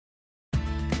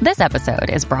This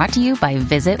episode is brought to you by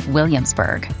Visit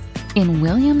Williamsburg. In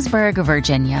Williamsburg,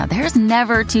 Virginia, there's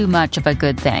never too much of a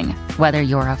good thing. Whether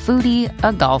you're a foodie,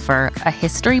 a golfer, a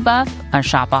history buff, a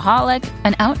shopaholic,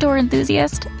 an outdoor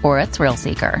enthusiast, or a thrill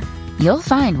seeker, you'll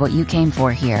find what you came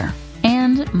for here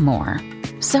and more.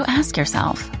 So ask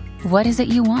yourself, what is it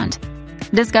you want?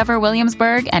 Discover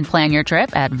Williamsburg and plan your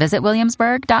trip at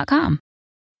visitwilliamsburg.com.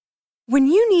 When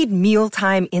you need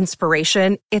mealtime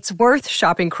inspiration, it's worth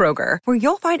shopping Kroger, where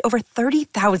you'll find over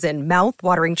 30,000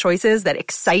 mouth-watering choices that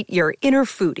excite your inner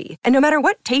foodie. And no matter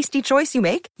what tasty choice you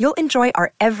make, you'll enjoy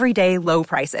our everyday low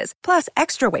prices, plus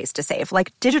extra ways to save,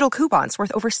 like digital coupons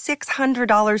worth over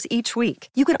 $600 each week.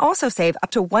 You can also save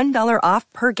up to $1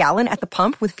 off per gallon at the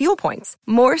pump with fuel points.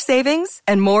 More savings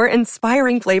and more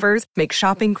inspiring flavors make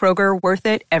shopping Kroger worth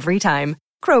it every time.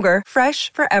 Kroger,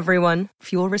 fresh for everyone.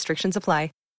 Fuel restrictions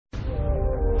apply.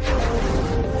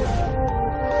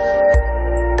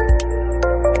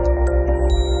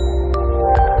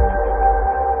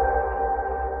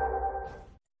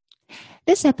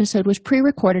 This episode was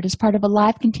pre-recorded as part of a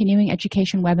live continuing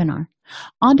education webinar.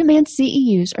 On-demand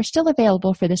CEUs are still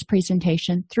available for this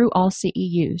presentation through All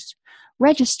CEUs.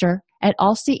 Register at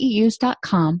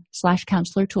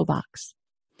allceus.com/counselor toolbox.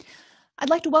 I'd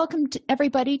like to welcome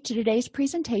everybody to today's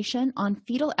presentation on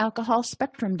fetal alcohol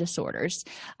spectrum disorders.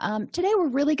 Today we're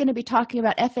really going to be talking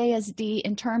about FASD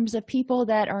in terms of people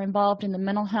that are involved in the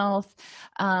mental health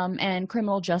and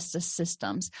criminal justice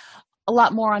systems. A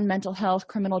lot more on mental health.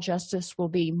 Criminal justice will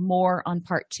be more on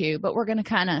part 2, but we're going to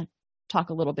kind of talk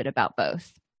a little bit about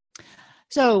both.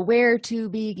 So where to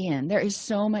begin? There is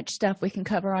so much stuff we can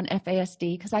cover on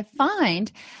FASD because I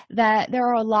find that there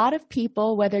are a lot of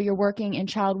people, whether you're working in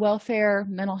child welfare,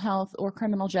 mental health, or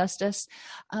criminal justice,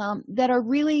 that are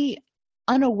really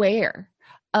unaware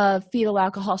of fetal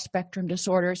alcohol spectrum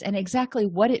disorders and exactly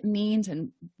what it means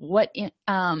and what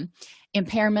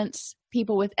impairments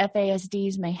people with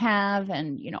FASDs may have,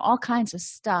 and all kinds of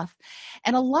stuff.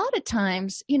 And a lot of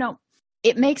times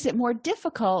it makes it more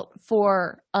difficult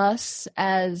for us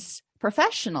as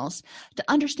professionals to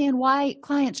understand why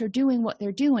clients are doing what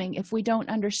they're doing if we don't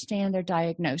understand their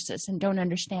diagnosis and don't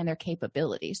understand their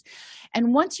capabilities.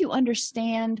 And once you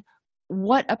understand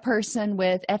what a person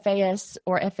with FAS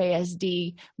or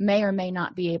FASD may or may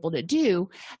not be able to do,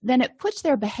 then it puts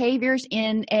their behaviors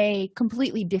in a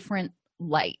completely different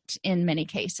light in many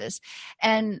cases.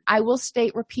 And I will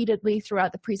state repeatedly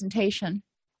throughout the presentation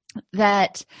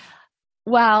that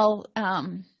while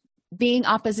being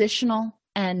oppositional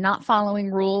and not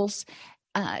following rules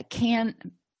can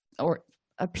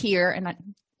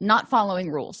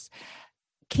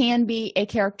be a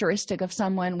characteristic of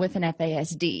someone with an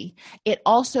FASD. It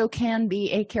also can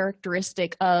be a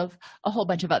characteristic of a whole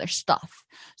bunch of other stuff.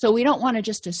 So we don't want to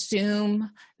just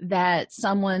assume that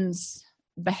someone's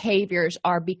behaviors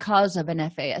are because of an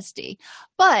FASD.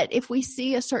 But if we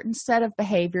see a certain set of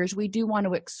behaviors, we do want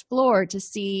to explore to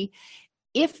see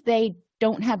if they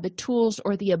don't have the tools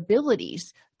or the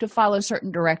abilities to follow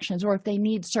certain directions, or if they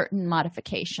need certain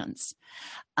modifications.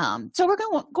 So we're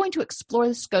going to explore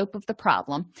the scope of the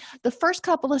problem. The first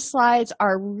couple of slides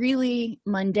are really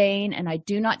mundane, and I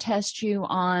do not test you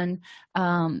on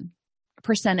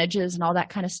percentages and all that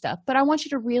kind of stuff, but I want you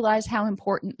to realize how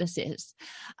important this is.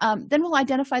 Then we'll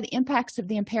identify the impacts of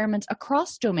the impairments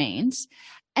across domains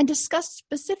and discuss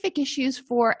specific issues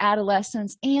for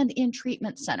adolescents and in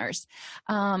treatment centers.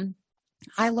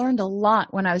 I learned a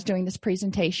lot when I was doing this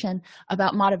presentation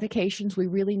about modifications we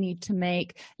really need to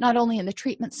make, not only in the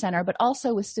treatment center, but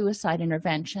also with suicide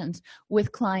interventions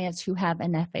with clients who have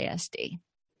an FASD.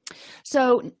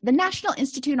 So the National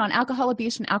Institute on Alcohol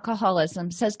Abuse and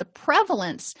Alcoholism says the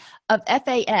prevalence of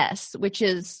FAS, which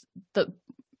is the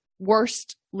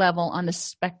worst level on the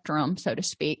spectrum, so to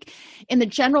speak, in the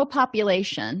general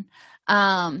population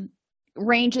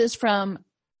ranges from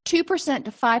 2%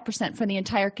 to 5% for the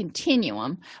entire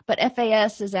continuum, but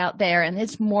FAS is out there and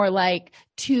it's more like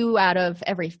 2 out of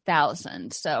every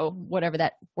 1,000. So whatever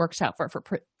that works out for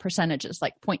percentages,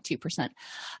 like 0.2%.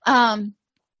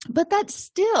 But that's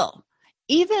still,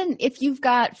 even if you've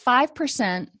got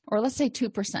 5%, or let's say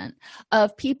 2%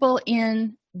 of people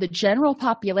in the general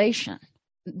population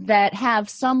that have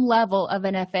some level of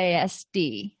an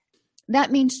FASD,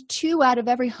 that means 2 out of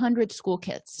every 100 school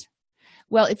kids.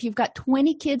 Well, if you've got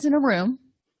 20 kids in a room,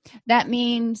 that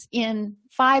means in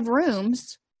 5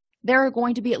 rooms, there are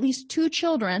going to be at least 2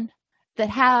 children that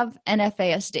have an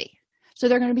FASD. So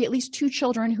there are going to be at least 2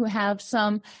 children who have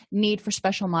some need for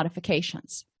special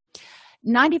modifications.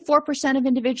 94% of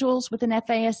individuals with an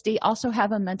FASD also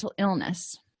have a mental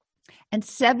illness. And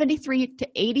 73 to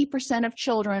 80% of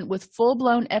children with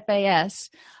full-blown FAS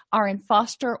are in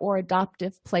foster or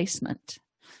adoptive placement.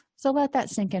 So let that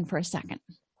sink in for a second.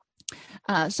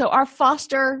 So our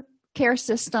foster care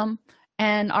system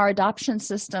and our adoption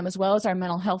system, as well as our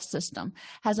mental health system,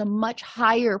 has a much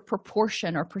higher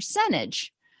proportion or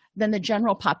percentage than the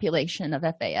general population of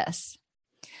FAS.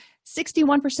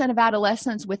 61% of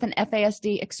adolescents with an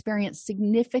FASD experienced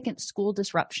significant school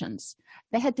disruptions.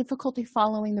 They had difficulty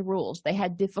following the rules. They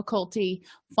had difficulty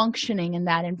functioning in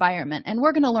that environment. And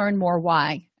we're going to learn more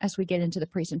why as we get into the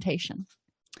presentation.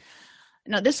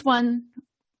 Now, this one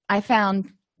I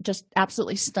found just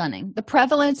absolutely stunning. The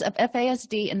prevalence of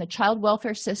FASD in the child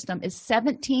welfare system is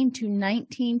 17 to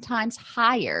 19 times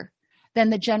higher than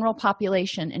the general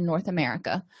population in North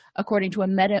America, according to a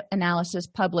meta-analysis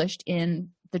published in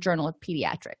the Journal of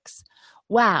Pediatrics.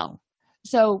 Wow.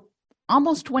 So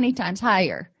almost 20 times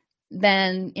higher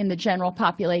than in the general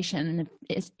population. And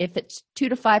if it's 2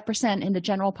 to 5% in the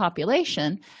general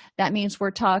population, that means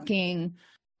we're talking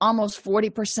almost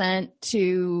 40%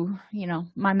 to,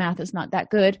 my math is not that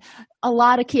good. A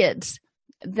lot of kids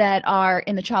that are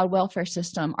in the child welfare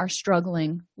system are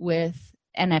struggling with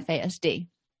an FASD.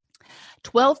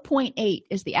 12.8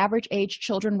 is the average age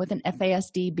children with an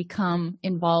FASD become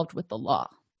involved with the law.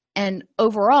 And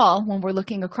overall, when we're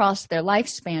looking across their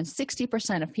lifespan,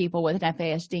 60% of people with an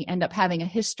FASD end up having a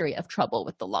history of trouble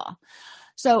with the law.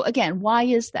 So again, why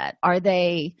is that? Are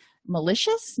they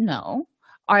malicious? No.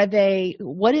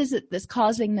 What is it that's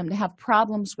causing them to have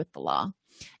problems with the law?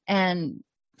 And,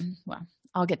 well,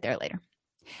 I'll get there later.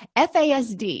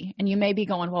 FASD, and you may be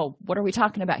going, well, what are we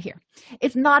talking about here?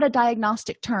 It's not a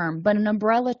diagnostic term, but an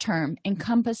umbrella term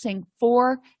encompassing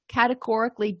 4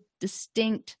 categorically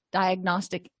distinct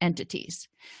diagnostic entities.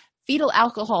 Fetal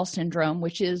alcohol syndrome,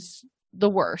 which is the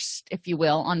worst, if you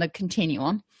will, on the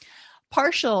continuum.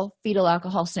 Partial fetal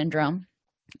alcohol syndrome,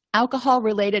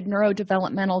 alcohol-related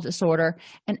neurodevelopmental disorder,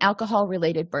 and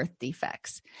alcohol-related birth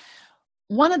defects.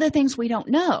 One of the things we don't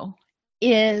know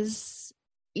is,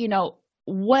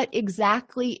 what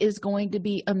exactly is going to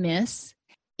be amiss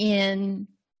in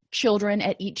children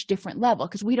at each different level,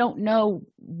 because we don't know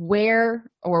where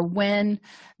or when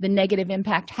the negative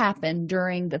impact happened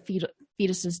during the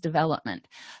fetus's development.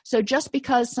 So just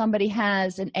because somebody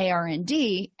has an ARND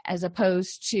as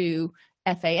opposed to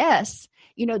FAS,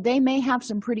 they may have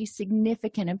some pretty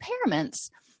significant impairments.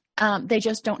 They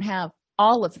just don't have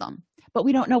all of them, but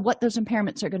we don't know what those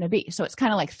impairments are going to be. So it's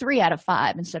kind of like 3 out of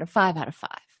 5 instead of 5 out of 5.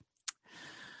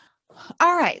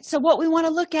 All right, so what we want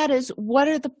to look at is, what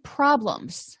are the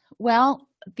problems? Well,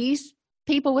 these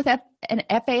people with an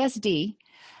FASD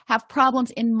have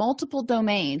problems in multiple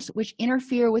domains which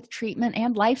interfere with treatment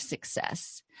and life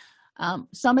success.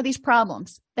 Some of these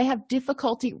problems, they have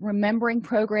difficulty remembering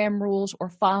program rules or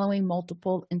following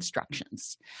multiple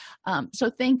instructions. So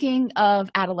thinking of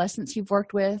adolescents you've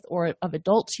worked with or of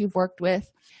adults you've worked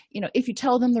with, if you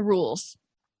tell them the rules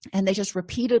and they just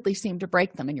repeatedly seem to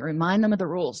break them, and you remind them of the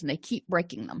rules and they keep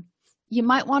breaking them, you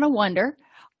might want to wonder,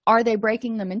 are they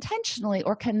breaking them intentionally,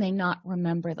 or can they not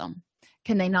remember them?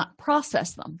 Can they not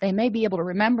process them? They may be able to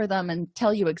remember them and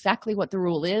tell you exactly what the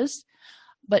rule is,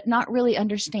 but not really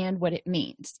understand what it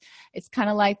means. It's kind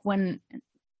of like when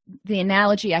the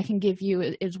analogy I can give you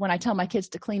is when I tell my kids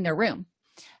to clean their room.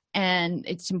 And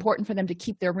it's important for them to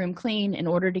keep their room clean in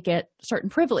order to get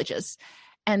certain privileges.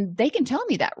 And they can tell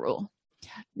me that rule.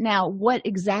 Now, what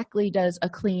exactly does a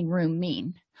clean room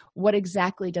mean? What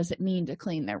exactly does it mean to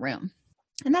clean their room?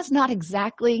 And that's not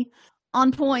exactly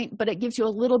on point, but it gives you a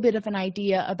little bit of an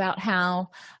idea about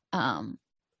how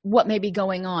what may be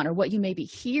going on, or what you may be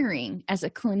hearing as a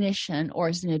clinician or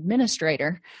as an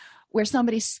administrator, where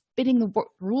somebody's spitting the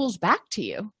rules back to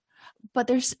you, but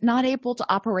they're not able to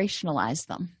operationalize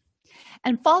them.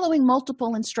 And following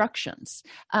multiple instructions.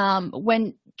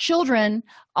 When children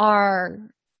are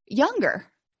younger,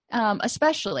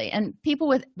 especially, and people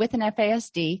with an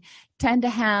FASD tend to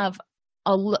have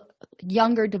a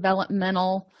younger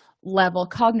developmental level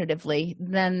cognitively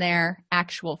than their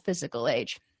actual physical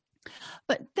age.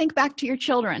 But think back to your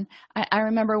children. I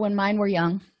remember when mine were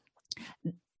young,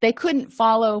 they couldn't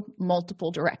follow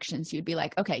multiple directions. You'd be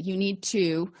like, okay, you need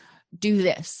to do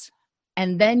this,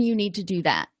 and then you need to do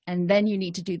that, and then you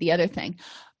need to do the other thing.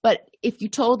 But if you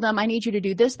told them, I need you to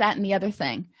do this, that, and the other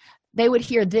thing, they would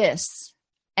hear this,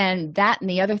 and that and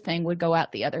the other thing would go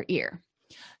out the other ear.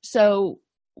 So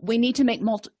we need to make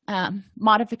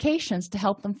modifications to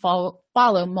help them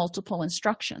follow multiple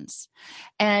instructions.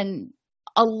 And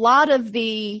a lot of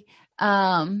the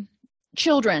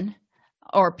children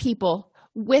or people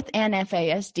with an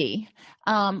FASD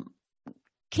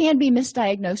can be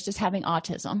misdiagnosed as having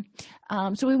autism.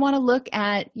 So we want to look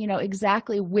at,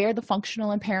 exactly where the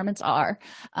functional impairments are.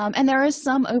 And there is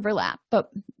some overlap,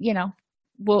 but,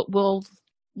 we'll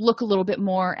look a little bit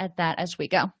more at that as we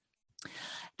go.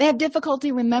 They have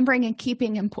difficulty remembering and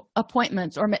keeping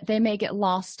appointments, or they may get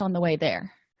lost on the way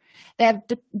there. They have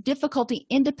difficulty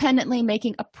independently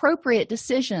making appropriate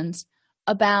decisions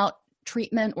about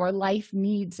treatment or life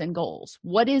needs and goals.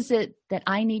 What is it that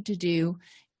I need to do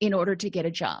in order to get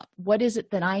a job? What is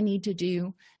it that I need to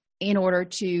do in order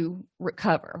to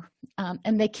recover?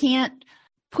 And they can't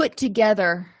put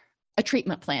together a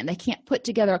treatment plan. They can't put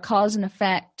together a cause and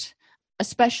effect,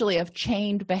 especially of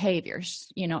chained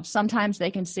behaviors. Sometimes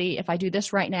they can see, if I do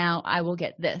this right now, I will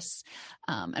get this.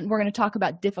 And we're going to talk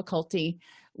about difficulty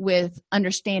with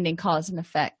understanding cause and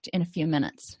effect in a few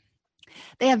minutes.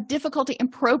 They have difficulty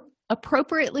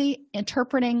appropriately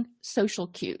interpreting social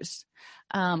cues,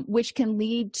 which can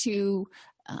lead to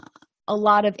a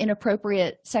lot of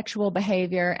inappropriate sexual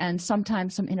behavior and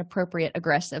sometimes some inappropriate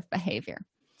aggressive behavior.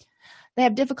 They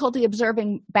have difficulty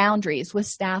observing boundaries with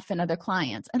staff and other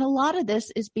clients. And a lot of this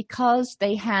is because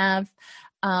they have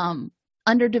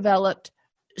underdeveloped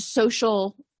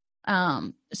social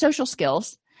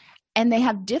skills, and they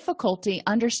have difficulty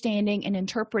understanding and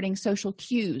interpreting social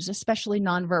cues, especially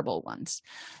nonverbal ones.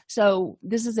 So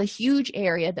this is a huge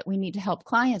area that we need to help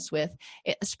clients with,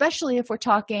 especially if we're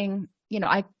talking,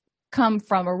 I come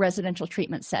from a residential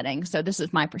treatment setting, so this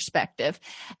is my perspective,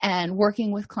 and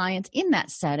working with clients in that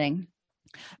setting,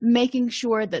 making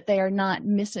sure that they are not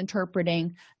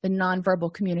misinterpreting the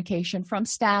nonverbal communication from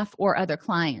staff or other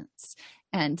clients,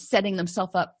 and setting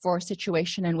themselves up for a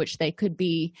situation in which they could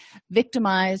be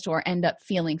victimized or end up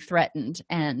feeling threatened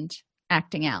and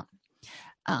acting out.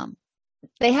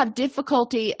 They have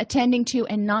difficulty attending to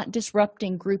and not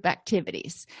disrupting group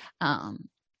activities,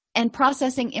 and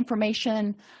processing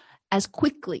information as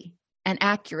quickly and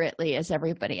accurately as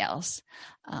everybody else.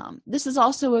 This is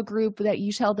also a group that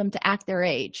you tell them to act their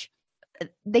age.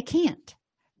 They can't,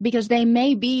 because they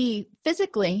may be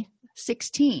physically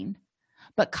 16,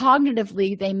 but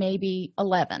cognitively they may be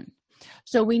 11.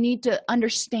 So we need to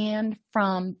understand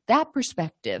from that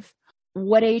perspective,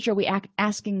 what age are we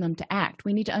asking them to act?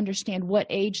 We need to understand what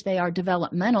age they are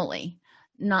developmentally,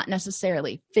 not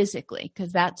necessarily physically,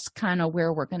 because that's kind of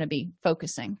where we're going to be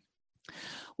focusing.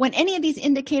 When any of these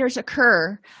indicators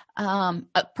occur,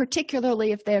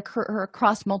 particularly if they occur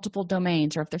across multiple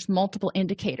domains or if there's multiple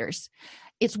indicators,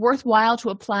 it's worthwhile to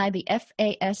apply the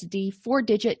FASD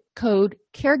 4-digit code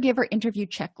caregiver interview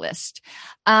checklist.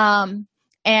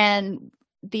 And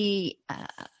the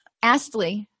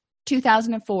ASTLE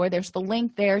 2004, there's the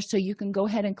link there, so you can go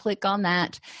ahead and click on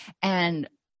that and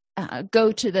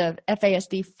go to the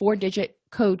FASD 4-digit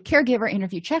code caregiver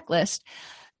interview checklist,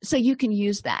 so you can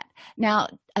use that. Now,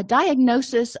 a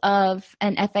diagnosis of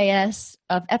an FAS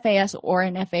or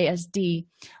an FASD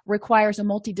requires a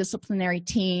multidisciplinary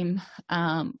team,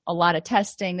 a lot of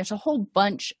testing. There's a whole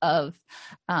bunch of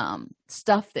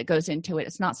stuff that goes into it.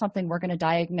 It's not something we're going to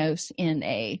diagnose in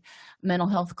a mental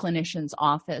health clinician's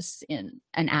office in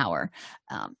an hour.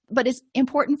 But it's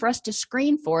important for us to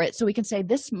screen for it so we can say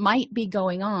this might be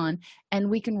going on, and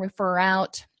we can refer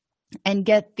out and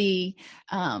get the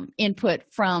input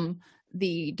from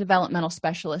the developmental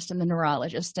specialist and the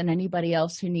neurologist and anybody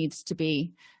else who needs to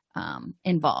be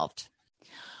involved.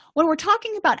 When we're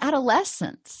talking about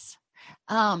adolescents,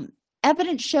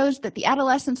 evidence shows that the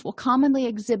adolescents will commonly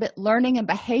exhibit learning and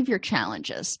behavior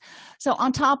challenges. So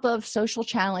on top of social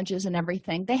challenges and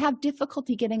everything, they have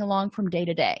difficulty getting along from day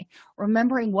to day,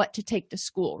 remembering what to take to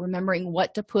school, remembering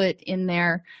what to put in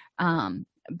their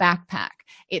backpack.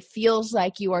 It feels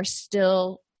like you are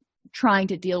still trying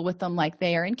to deal with them like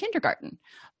they are in kindergarten.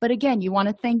 But again, you want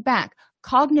to think back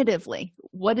cognitively.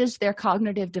 What is their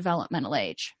cognitive developmental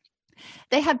age?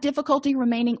 They have difficulty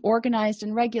remaining organized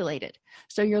and regulated.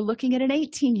 So you're looking at an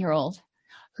 18-year-old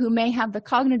who may have the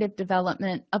cognitive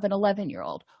development of an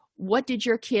 11-year-old.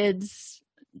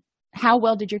 How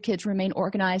well did your kids remain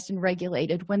organized and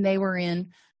regulated when they were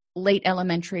in late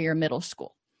elementary or middle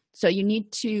school? So you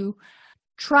need to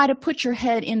try to put your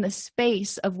head in the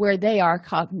space of where they are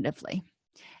cognitively.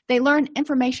 They learn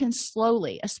information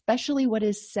slowly, especially what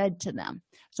is said to them.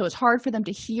 So it's hard for them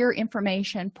to hear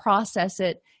information, process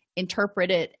it,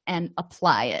 interpret it, and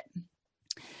apply it.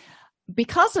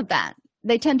 Because of that,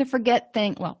 they tend to forget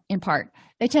things, well, in part,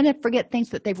 they tend to forget things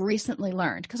that they've recently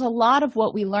learned, because a lot of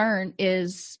what we learn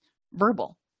is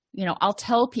verbal. I'll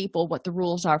tell people what the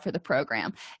rules are for the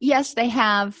program. Yes, they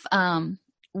have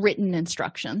written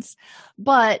instructions,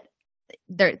 but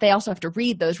they also have to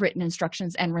read those written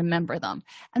instructions and remember them.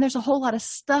 And there's a whole lot of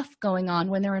stuff going on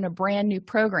when they're in a brand new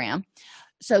program.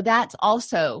 So that's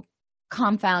also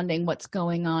confounding what's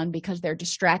going on because they're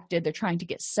distracted, they're trying to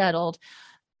get settled,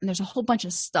 and there's a whole bunch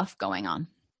of stuff going on.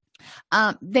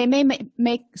 They may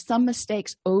make some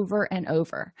mistakes over and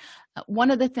over.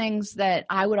 One of the things that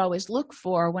I would always look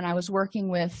for when I was working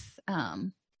with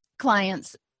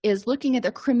clients is looking at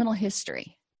their criminal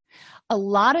history. A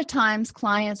lot of times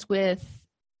clients with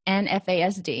an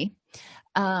FASD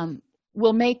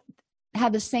will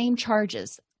have the same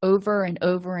charges over and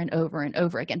over and over and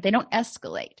over again. They don't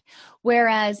escalate.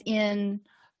 Whereas in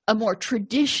a more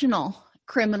traditional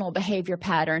criminal behavior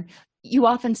pattern, you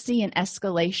often see an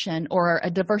escalation or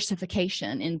a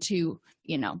diversification into,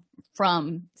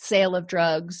 from sale of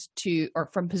drugs or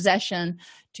from possession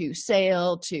to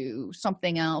sale to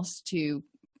something else to,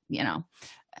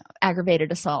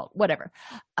 aggravated assault, whatever.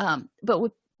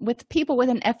 But with people with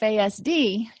an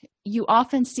FASD, you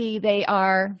often see they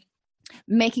are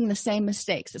making the same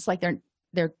mistakes. It's like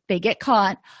they get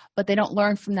caught, but they don't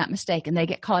learn from that mistake and they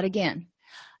get caught again.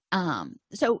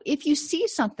 So if you see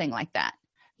something like that,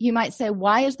 you might say,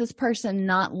 why is this person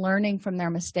not learning from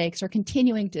their mistakes or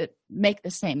continuing to make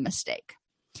the same mistake?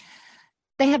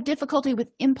 They have difficulty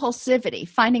with impulsivity,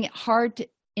 finding it hard to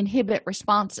inhibit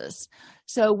responses.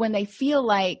 So when they feel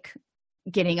like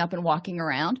getting up and walking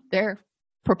around, their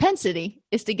propensity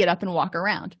is to get up and walk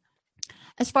around.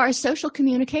 As far as social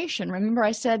communication, remember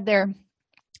I said their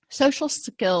social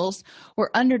skills were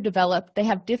underdeveloped. They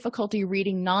have difficulty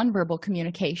reading nonverbal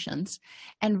communications.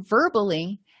 And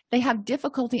verbally, they have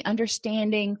difficulty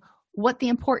understanding what the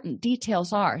important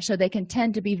details are. So they can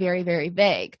tend to be very, very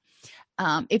vague.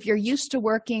 If you're used to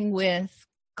working with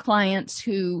clients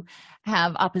who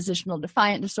have oppositional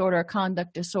defiant disorder,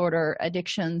 conduct disorder,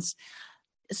 addictions,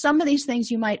 some of these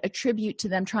things you might attribute to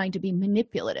them trying to be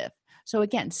manipulative. So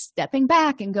again, stepping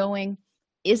back and going,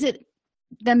 is it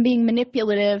them being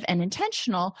manipulative and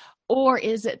intentional, or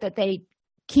is it that they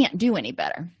can't do any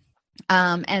better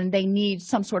and they need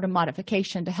some sort of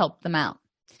modification to help them out?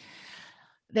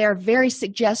 They're very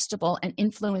suggestible and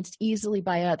influenced easily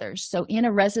by others. So in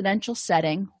a residential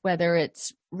setting, whether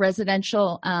it's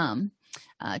residential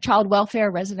child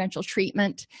welfare, residential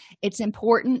treatment, it's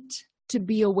important to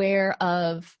be aware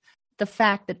of the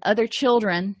fact that other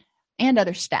children and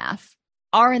other staff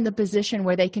are in the position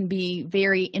where they can be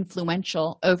very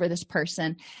influential over this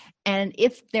person. And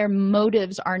if their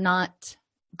motives are not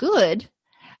good,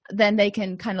 then they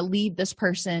can kind of lead this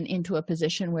person into a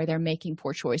position where they're making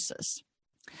poor choices.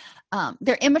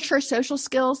 Their immature social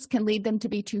skills can lead them to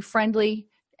be too friendly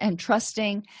and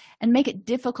trusting and make it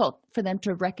difficult for them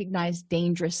to recognize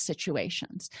dangerous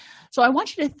situations. So I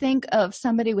want you to think of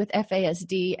somebody with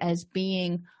FASD as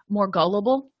being more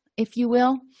gullible, if you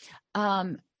will,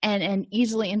 and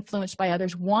easily influenced by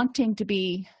others, wanting to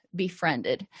be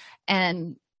befriended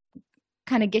and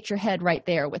kind of get your head right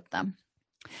there with them.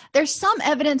 There's some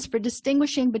evidence for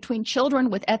distinguishing between children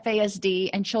with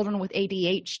FASD and children with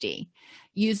ADHD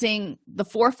using the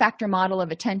 4-factor model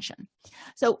of attention.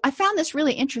 So I found this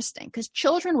really interesting because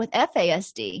children with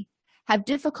FASD have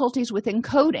difficulties with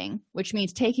encoding, which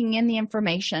means taking in the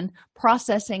information,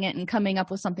 processing it, and coming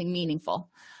up with something meaningful.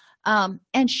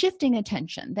 And shifting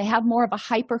attention. They have more of a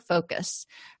hyper focus.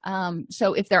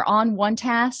 So if they're on one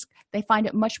task, they find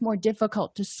it much more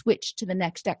difficult to switch to the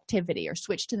next activity or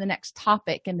switch to the next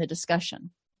topic in the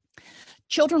discussion.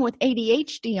 Children with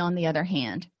ADHD, on the other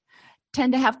hand,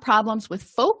 tend to have problems with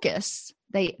focus.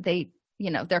 They're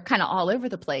kind of all over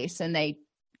the place and they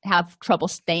have trouble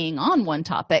staying on one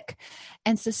topic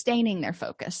and sustaining their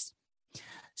focus.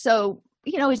 So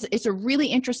it's a really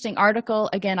interesting article.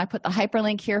 Again, I put the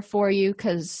hyperlink here for you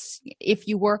because if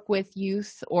you work with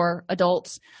youth or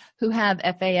adults who have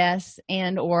FAS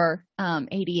and or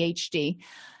ADHD,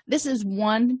 this is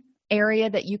one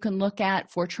area that you can look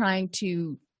at for trying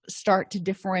to start to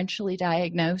differentially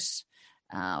diagnose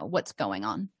what's going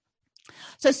on.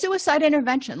 So suicide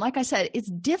intervention, like I said, it's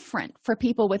different for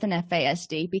people with an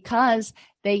FASD because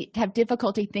they have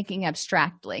difficulty thinking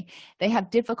abstractly. They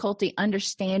have difficulty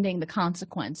understanding the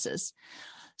consequences.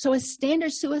 So a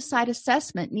standard suicide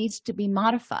assessment needs to be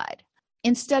modified.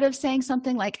 Instead of saying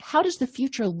something like, how does the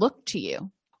future look to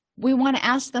you? We want to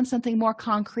ask them something more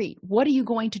concrete. What are you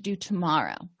going to do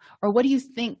tomorrow? Or what do you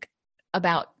think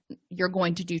about you're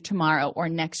going to do tomorrow or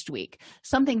next week?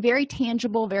 Something very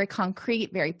tangible, very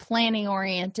concrete, very planning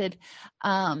oriented.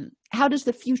 How does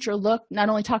the future look? Not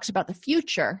only talks about the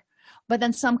future, but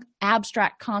then some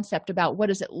abstract concept about what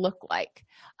does it look like.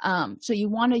 So you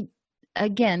want to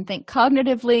again, think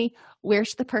cognitively.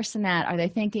 Where's the person at? Are they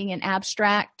thinking in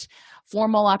abstract,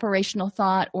 formal operational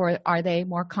thought, or are they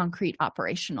more concrete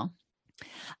operational?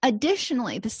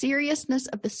 Additionally, the seriousness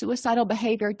of the suicidal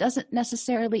behavior doesn't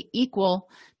necessarily equal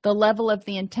the level of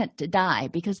the intent to die,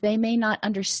 because they may not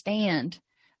understand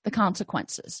the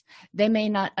consequences. They may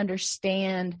not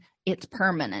understand it's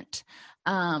permanent.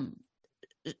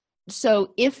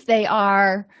 So if they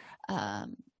are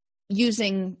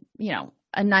using,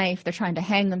 a knife, they're trying to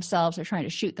hang themselves, they're trying to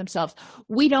shoot themselves,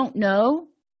 we don't know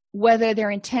whether their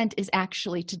intent is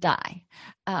actually to die,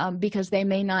 because they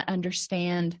may not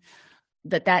understand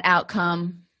that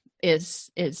outcome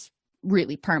is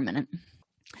really permanent.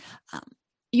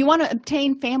 You want to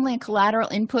obtain family and collateral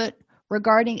input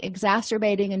regarding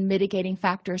exacerbating and mitigating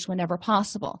factors whenever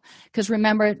possible, because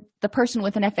remember, the person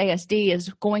with an FASD is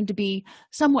going to be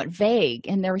somewhat vague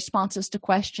in their responses to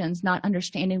questions, not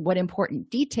understanding what important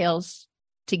details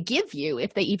to give you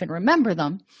if they even remember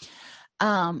them.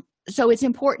 So it's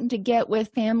important to get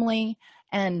with family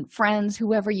and friends,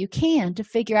 whoever you can, to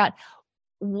figure out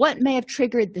what may have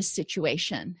triggered this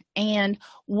situation and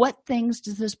what things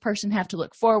does this person have to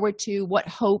look forward to, what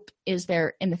hope is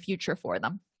there in the future for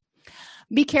them.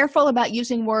 Be careful about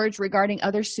using words regarding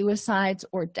other suicides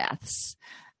or deaths.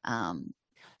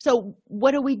 So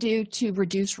what do we do to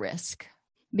reduce risk?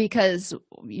 Because,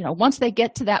 once they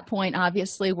get to that point,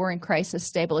 obviously we're in crisis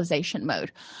stabilization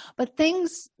mode. But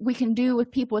things we can do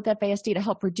with people with FASD to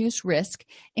help reduce risk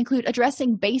include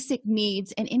addressing basic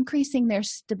needs and increasing their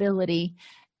stability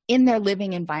in their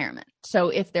living environment. So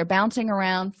if they're bouncing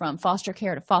around from foster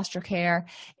care to foster care,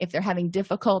 if they're having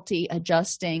difficulty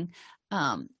adjusting,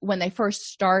 when they first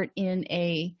start in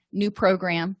a new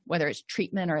program, whether it's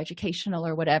treatment or educational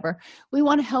or whatever, we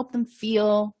want to help them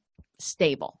feel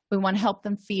stable. We want to help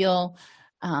them feel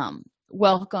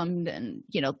welcomed and,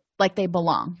 like they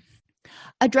belong.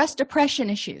 Address depression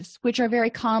issues, which are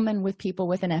very common with people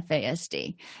with an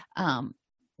FASD.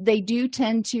 They do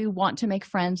tend to want to make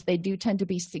friends. They do tend to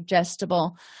be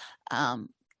suggestible.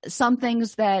 Some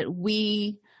things that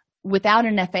we, without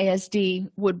an FASD,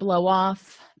 would blow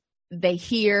off, they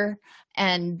hear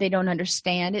and they don't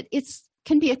understand. It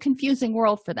can be a confusing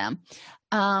world for them.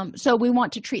 So we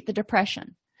want to treat the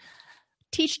depression.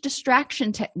 Teach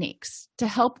distraction techniques to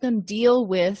help them deal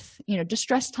with,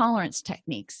 distress tolerance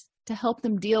techniques to help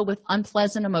them deal with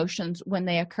unpleasant emotions when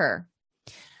they occur.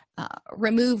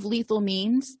 Remove lethal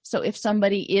means. So if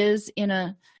somebody is in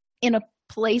a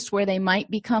place where they might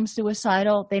become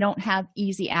suicidal, they don't have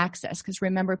easy access, because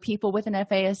remember, people with an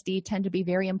FASD tend to be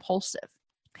very impulsive.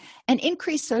 And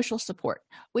increase social support,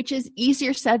 which is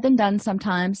easier said than done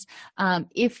sometimes.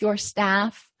 If your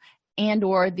staff and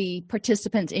or the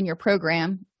participants in your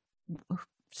program,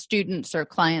 students or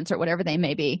clients or whatever they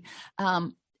may be,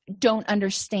 don't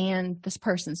understand this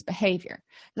person's behavior.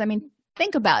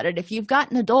 Think about it. If you've got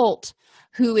an adult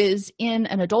who is in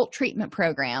an adult treatment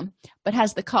program but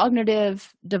has the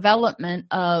cognitive development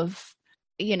of,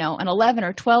 an 11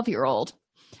 or 12-year-old,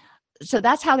 so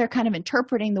that's how they're kind of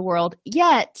interpreting the world,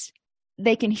 yet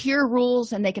they can hear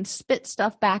rules and they can spit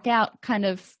stuff back out, kind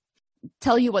of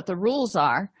tell you what the rules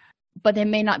are, but they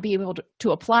may not be able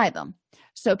to apply them.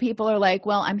 So people are like,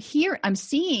 well, I'm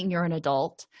seeing you're an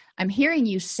adult. I'm hearing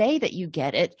you say that you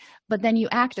get it, but then you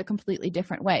act a completely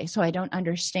different way. So I don't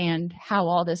understand how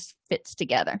all this fits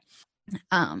together.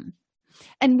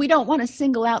 And we don't want to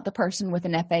single out the person with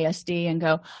an FASD and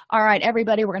go, all right,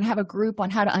 everybody, we're going to have a group on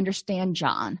how to understand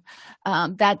John.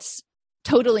 That's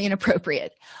totally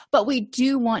inappropriate. But we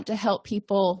do want to help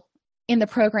people in the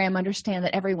program understand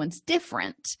that everyone's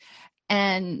different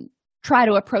and try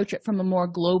to approach it from a more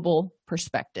global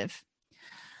perspective.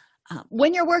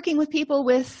 When you're working with people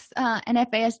with an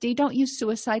FASD, don't use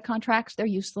suicide contracts. They're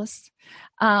useless.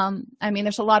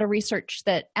 There's a lot of research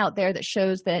out there that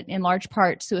shows that in large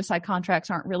part, suicide contracts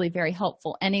aren't really very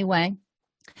helpful anyway.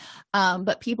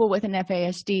 But people with an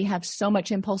FASD have so much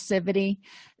impulsivity.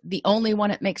 The only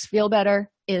one it makes feel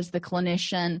better is the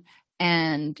clinician,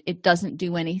 and it doesn't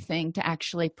do anything to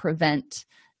actually prevent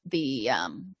the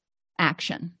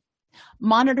action.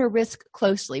 Monitor risk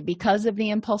closely because of the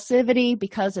impulsivity,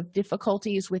 because of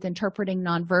difficulties with interpreting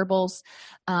nonverbals.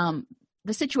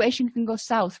 The situation can go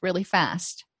south really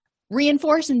fast.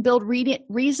 Reinforce and build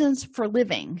reasons for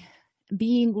living,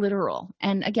 being literal.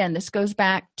 And again, this goes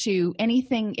back to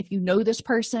anything, if you know this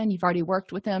person, you've already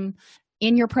worked with them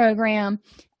in your program,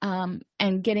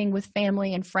 and getting with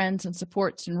family and friends and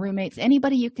supports and roommates,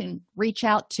 anybody you can reach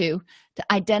out to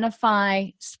identify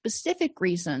specific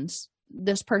reasons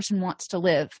this person wants to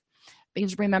live,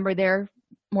 because remember, they're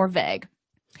more vague.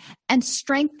 And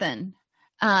strengthen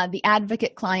the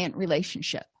advocate-client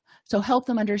relationship. So help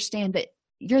them understand that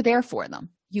you're there for them.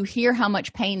 You hear how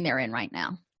much pain they're in right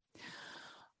now.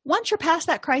 Once you're past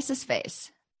that crisis phase,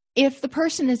 if the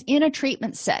person is in a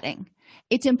treatment setting,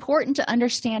 it's important to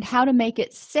understand how to make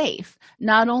it safe,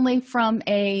 not only from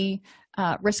a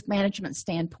risk management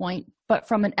standpoint, but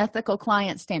from an ethical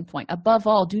client standpoint. Above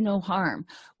all, do no harm.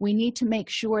 We need to make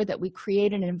sure that we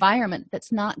create an environment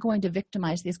that's not going to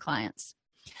victimize these clients.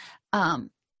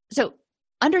 So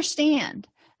understand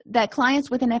that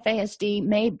clients with an FASD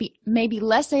may be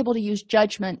less able to use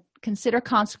judgment, consider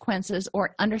consequences,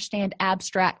 or understand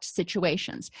abstract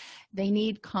situations. They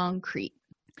need concrete.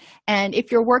 And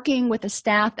if you're working with a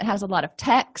staff that has a lot of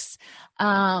texts,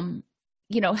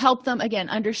 help them, again,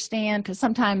 understand, because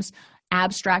sometimes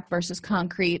abstract versus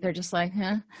concrete, they're just like,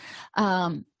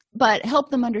 but help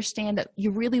them understand that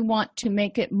you really want to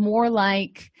make it more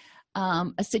like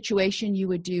a situation you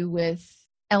would do with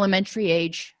elementary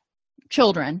age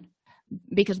children,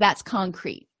 because that's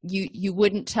concrete. You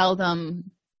wouldn't tell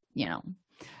them,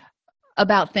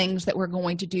 about things that we're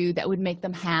going to do that would make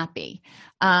them happy.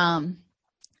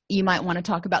 You might want to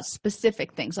talk about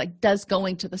specific things, like, does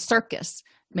going to the circus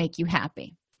make you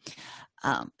happy?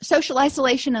 Social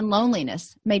isolation and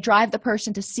loneliness may drive the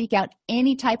person to seek out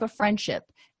any type of friendship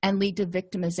and lead to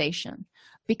victimization.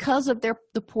 Because of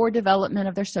the poor development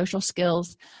of their social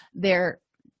skills, their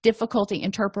difficulty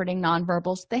interpreting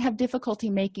nonverbals, they have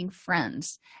difficulty making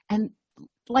friends. And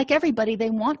like everybody, they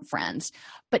want friends.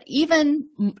 But even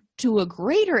to a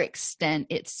greater extent,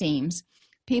 it seems,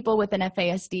 people with an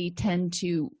FASD tend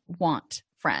to want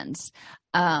friends.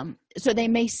 So they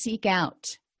may seek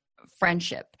out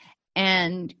friendship.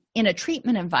 And in a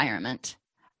treatment environment,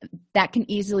 that can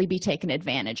easily be taken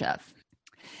advantage of.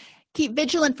 Keep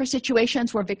vigilant for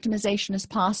situations where victimization is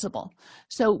possible.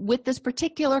 So with this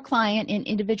particular client in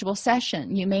individual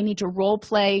session, you may need to role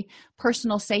play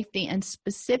personal safety and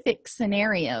specific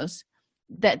scenarios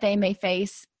that they may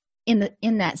face in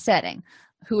that setting.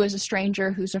 Who is a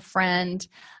stranger, who's a friend,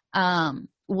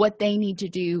 what they need to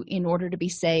do in order to be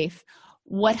safe,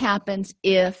 what happens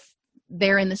if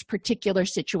they're in this particular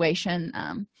situation,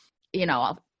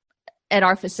 at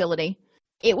our facility.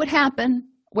 It would happen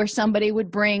where somebody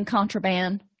would bring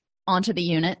contraband onto the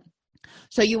unit.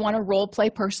 So you want to role play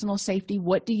personal safety.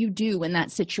 What do you do in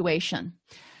that situation?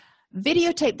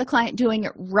 Videotape the client doing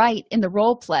it right in the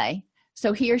role play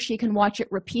so he or she can watch it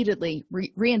repeatedly,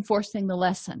 reinforcing the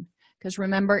lesson. Because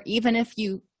remember, even if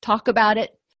you talk about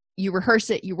it, you rehearse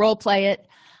it, you role play it,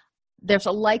 there's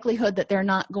a likelihood that they're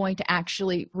not going to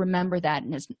actually remember that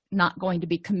and is not going to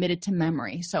be committed to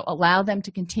memory. So allow them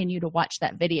to continue to watch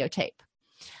that videotape.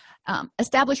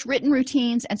 Establish written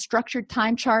routines and structured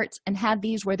time charts, and have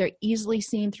these where they're easily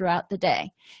seen throughout the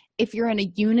day. If you're in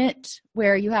a unit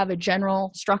where you have a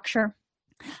general structure,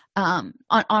 on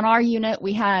our unit,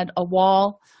 we had a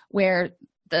wall where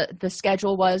the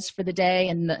schedule was for the day,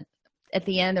 and at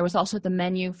the end there was also the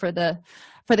menu for the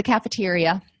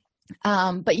cafeteria.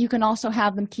 But you can also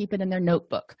have them keep it in their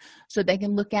notebook so they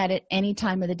can look at it any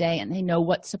time of the day and they know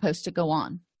what's supposed to go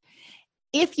on.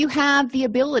 If you have the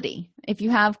ability, if you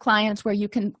have clients where you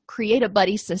can create a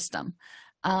buddy system,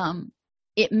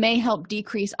 it may help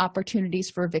decrease opportunities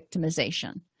for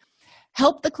victimization.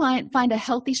 Help the client find a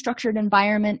healthy, structured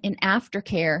environment in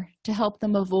aftercare to help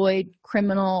them avoid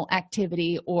criminal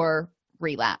activity or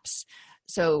relapse.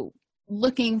 So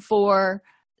looking for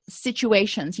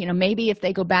situations, maybe if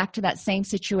they go back to that same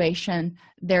situation,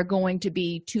 they're going to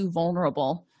be too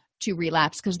vulnerable to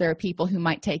relapse because there are people who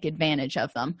might take advantage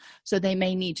of them. So they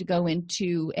may need to go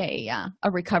into a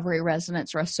recovery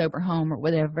residence or a sober home or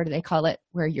whatever they call it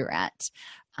where you're at.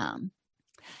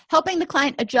 Helping the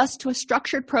client adjust to a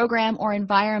structured program or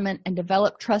environment and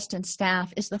develop trust in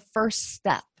staff is the first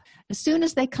step. As soon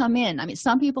as they come in,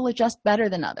 some people adjust better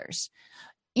than others.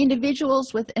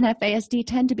 Individuals with an FASD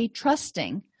tend to be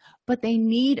trusting, but they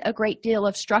need a great deal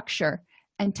of structure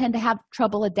and tend to have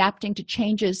trouble adapting to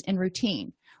changes in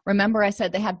routine. Remember, I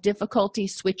said they have difficulty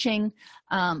switching.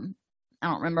 I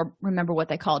don't remember what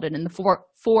they called it in the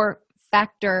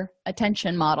four-factor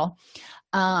attention model.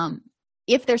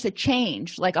 If there's a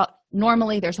change, like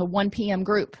normally there's a 1 p.m.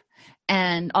 group,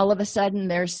 and all of a sudden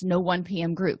there's no 1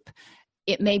 p.m. group,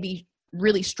 it may be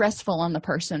really stressful on the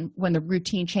person when the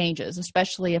routine changes,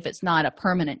 especially if it's not a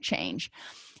permanent change.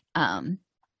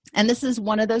 And this is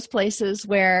one of those places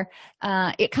where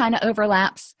it kind of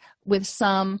overlaps with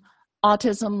some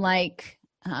autism-like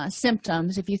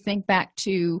symptoms. If you think back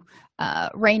to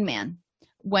Rain Man,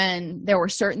 when there were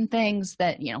certain things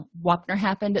that, Wapner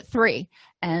happened at 3,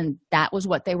 and that was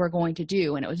what they were going to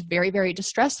do. And it was very, very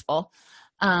distressful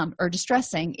or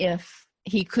distressing if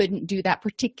he couldn't do that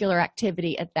particular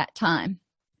activity at that time.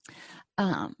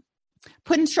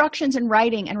 Put instructions in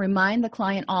writing and remind the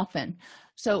client often.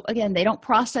 So again, they don't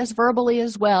process verbally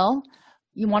as well.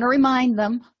 You want to remind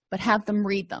them, but have them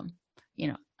read them.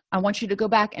 I want you to go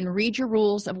back and read your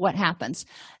rules of what happens.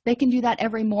 They can do that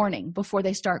every morning before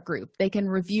they start group. They can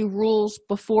review rules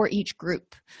before each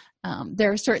group.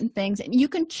 There are certain things, and you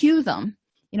can cue them,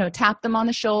 tap them on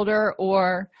the shoulder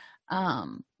or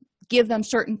give them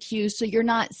certain cues so you're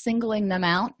not singling them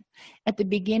out. At the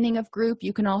beginning of group,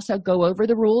 you can also go over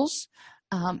the rules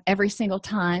every single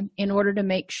time in order to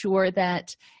make sure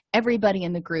that everybody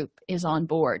in the group is on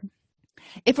board.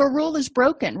 If a rule is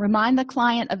broken, remind the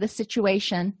client of the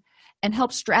situation and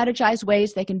help strategize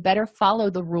ways they can better follow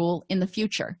the rule in the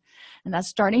future. And that's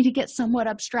starting to get somewhat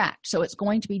abstract, so it's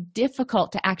going to be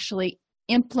difficult to actually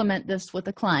implement this with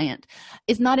the client.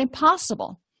 It's not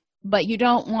impossible, but you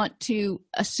don't want to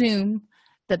assume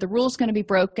that the rule's going to be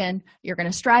broken, you're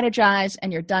going to strategize,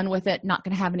 and you're done with it, not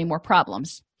going to have any more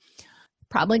problems.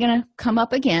 Probably going to come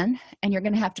up again, and you're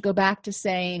going to have to go back to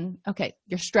saying, okay,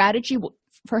 your strategy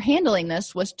for handling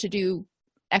this was to do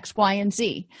X, Y, and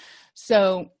Z.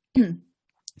 So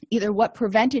either what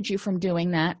prevented you from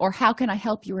doing that, or how can I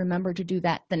help you remember to do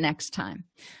that the next time?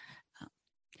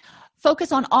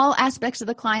 Focus on all aspects of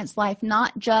the client's life,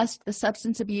 not just the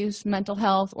substance abuse, mental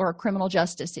health, or criminal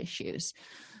justice issues.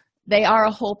 They are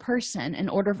a whole person. In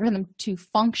order for them to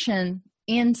function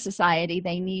in society,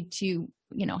 they need to,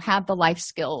 have the life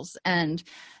skills and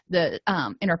the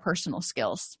interpersonal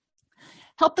skills.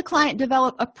 Help the client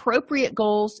develop appropriate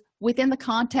goals within the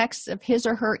context of his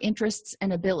or her interests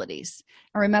and abilities.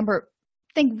 And remember,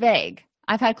 think vague.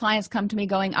 I've had clients come to me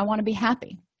going, I want to be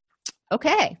happy.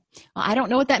 Okay, well, I don't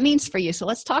know what that means for you, so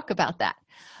let's talk about that.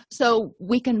 So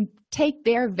we can take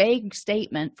their vague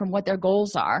statement from what their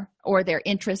goals are or their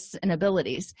interests and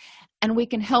abilities, and we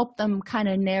can help them kind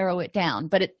of narrow it down.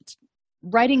 But it's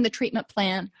writing the treatment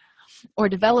plan or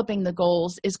developing the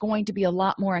goals is going to be a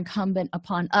lot more incumbent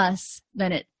upon us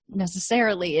than it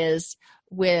necessarily is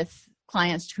with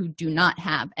clients who do not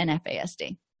have an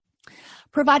FASD.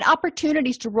 Provide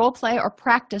opportunities to role play or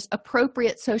practice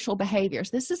appropriate social behaviors.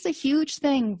 This is a huge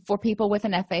thing for people with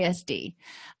an FASD.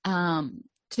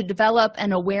 To develop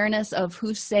an awareness of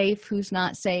who's safe, who's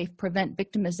not safe, prevent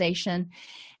victimization,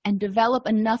 and develop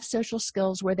enough social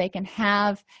skills where they can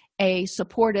have a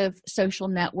supportive social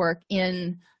network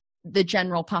in the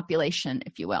general population,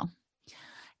 if you will.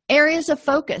 Areas of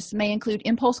focus may include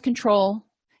impulse control,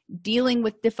 dealing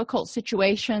with difficult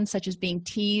situations such as being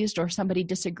teased or somebody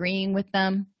disagreeing with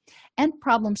them, and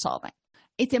problem solving.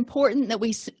 It's important that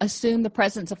we assume the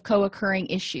presence of co-occurring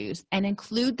issues and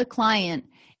include the client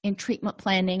in treatment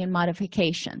planning and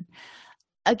modification.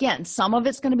 Again, some of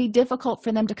it's going to be difficult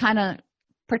for them to kind of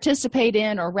participate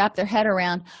in or wrap their head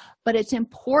around, but it's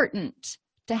important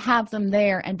to have them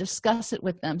there and discuss it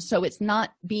with them so it's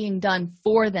not being done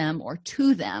for them or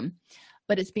to them,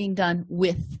 but it's being done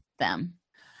with them.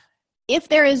 If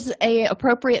there is an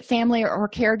appropriate family or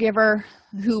caregiver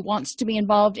who wants to be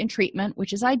involved in treatment,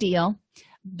 which is ideal,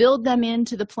 build them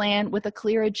into the plan with a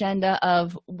clear agenda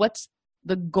of what's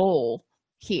the goal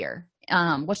here.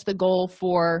 What's the goal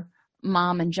for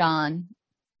Mom and John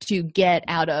to get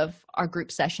out of our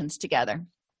group sessions together?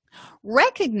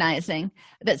 Recognizing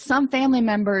that some family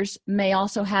members may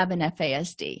also have an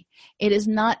FASD. It is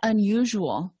not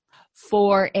unusual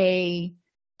for a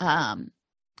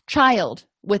child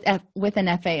with an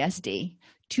FASD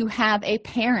to have a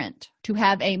parent, to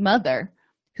have a mother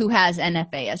who has an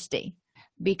FASD.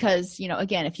 Because,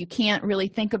 again, if you can't really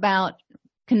think about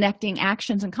connecting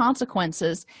actions and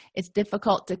consequences, it's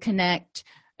difficult to connect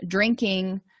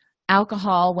drinking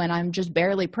alcohol when I'm just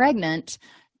barely pregnant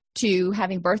to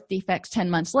having birth defects 10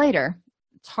 months later.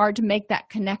 It's hard to make that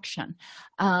connection.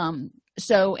 And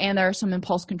there are some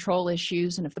impulse control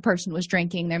issues, and if the person was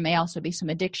drinking, there may also be some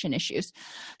addiction issues.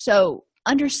 So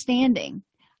understanding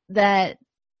that,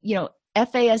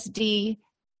 FASD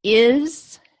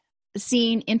is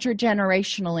seen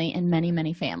intergenerationally in many,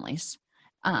 many families,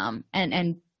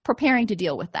 and preparing to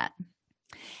deal with that.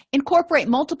 Incorporate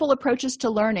multiple approaches to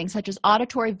learning, such as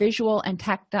auditory, visual, and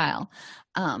tactile.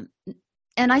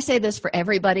 And I say this for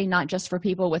everybody, not just for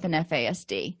people with an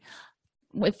FASD.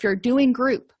 If you're doing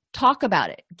group, talk about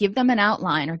it. Give them an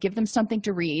outline or give them something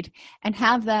to read and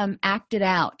have them act it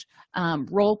out,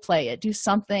 role play it, do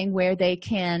something where they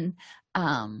can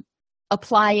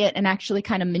apply it and actually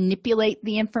kind of manipulate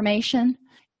the information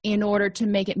in order to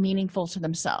make it meaningful to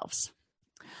themselves.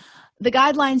 The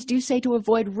guidelines do say to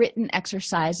avoid written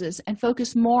exercises and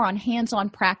focus more on hands-on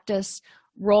practice,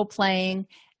 role playing,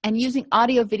 and using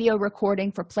audio-video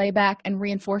recording for playback and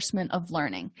reinforcement of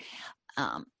learning.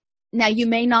 Now, you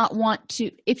may not want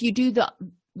to, if you do the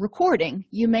recording,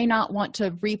 you may not want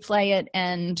to replay it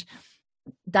and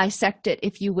dissect it,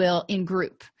 if you will, in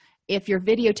group. If you're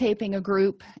videotaping a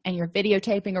group and you're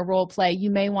videotaping a role play, you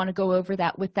may want to go over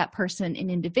that with that person in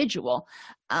individual.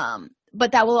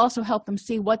 But that will also help them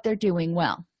see what they're doing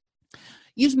well.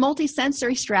 Use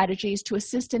multisensory strategies to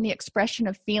assist in the expression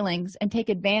of feelings and take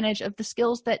advantage of the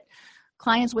skills that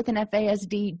clients with an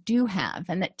FASD do have,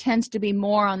 and that tends to be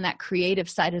more on that creative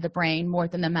side of the brain more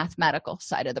than the mathematical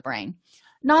side of the brain.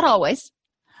 Not always,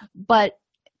 but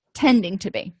tending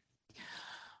to be.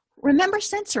 Remember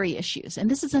sensory issues, and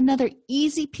this is another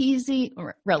easy peasy,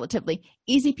 or relatively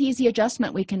easy peasy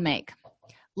adjustment we can make.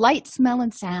 Light, smell,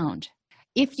 and sound.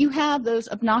 If you have those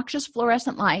obnoxious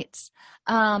fluorescent lights,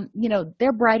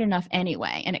 they're bright enough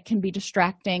anyway, and it can be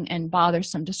distracting and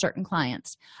bothersome to certain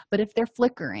clients. But if they're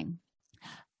flickering,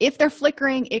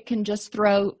 it can just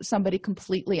throw somebody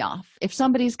completely off. If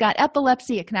somebody's got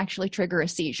epilepsy, it can actually trigger a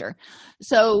seizure.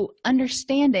 So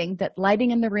understanding that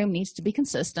lighting in the room needs to be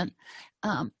consistent.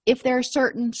 If there are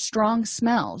certain strong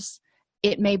smells,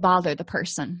 it may bother the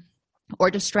person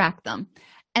or distract them.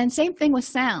 And same thing with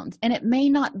sounds. And it may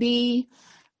not be,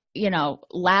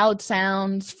 loud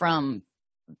sounds from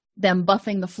them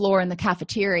buffing the floor in the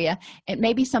cafeteria. It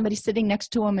may be somebody sitting next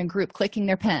to them in group clicking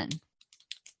their pen.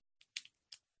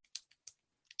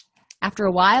 After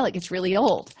a while, it gets really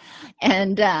old.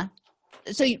 And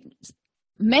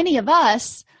many of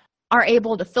us are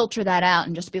able to filter that out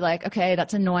and just be like, okay,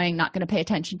 that's annoying, not going to pay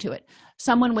attention to it.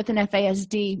 Someone with an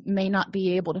FASD may not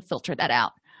be able to filter that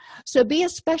out. So be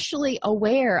especially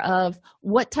aware of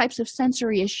what types of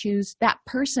sensory issues that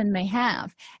person may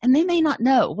have. And they may not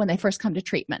know when they first come to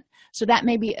treatment. So that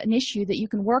may be an issue that you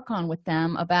can work on with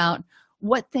them about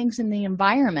what things in the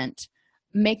environment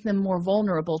make them more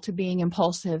vulnerable to being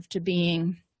impulsive, to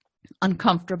being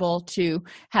uncomfortable, to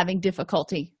having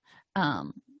difficulty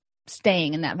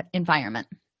staying in that environment.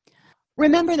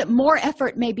 Remember that more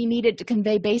effort may be needed to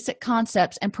convey basic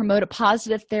concepts and promote a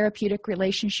positive therapeutic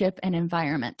relationship and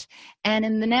environment. And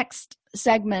in the next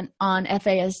segment on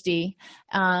FASD,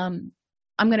 I'm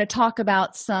going to talk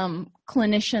about some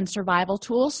clinician survival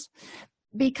tools,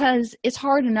 because it's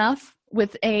hard enough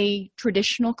with a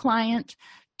traditional client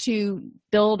to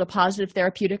build a positive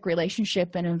therapeutic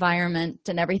relationship and environment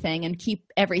and everything, and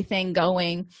keep everything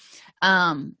going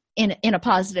in a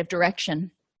positive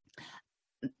direction.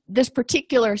 This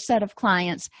particular set of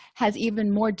clients has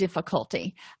even more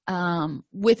difficulty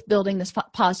with building this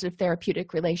positive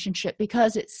therapeutic relationship,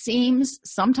 because it seems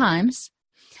sometimes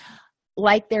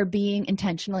like they're being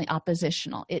intentionally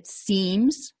oppositional. It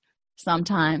seems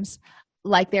sometimes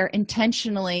like they're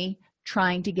intentionally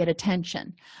trying to get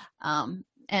attention.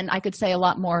 And I could say a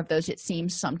lot more of those, it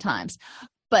seems sometimes.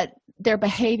 But their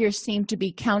behaviors seem to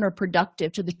be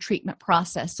counterproductive to the treatment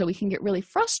process. So we can get really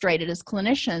frustrated as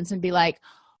clinicians and be like,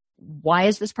 why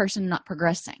is this person not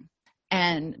progressing?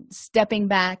 And stepping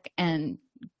back and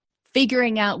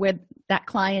figuring out where that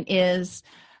client is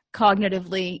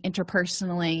cognitively,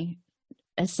 interpersonally,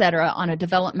 etc., on a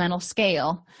developmental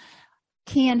scale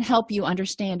can help you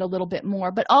understand a little bit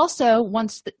more. But also,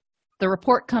 once the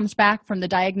report comes back from the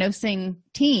diagnosing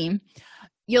team,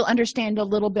 you'll understand a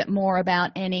little bit more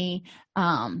about any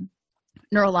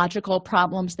neurological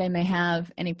problems they may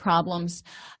have, any problems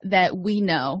that we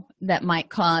know that might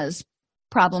cause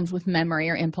problems with memory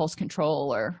or impulse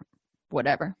control or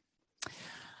whatever.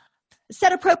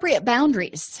 Set appropriate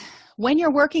boundaries when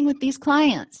you're working with these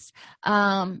clients.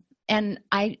 And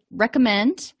I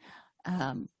recommend,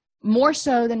 more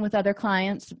so than with other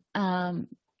clients,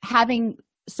 having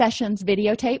sessions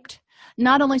videotaped,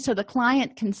 not only so the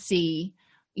client can see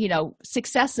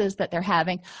successes that they're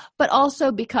having, but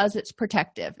also because it's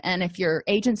protective. And if your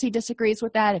agency disagrees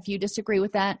with that, if you disagree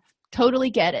with that, totally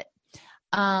get it.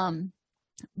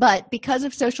 But because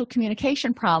of social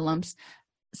communication problems,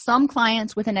 some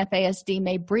clients with an FASD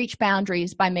may breach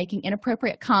boundaries by making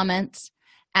inappropriate comments,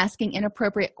 asking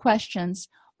inappropriate questions,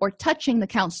 or touching the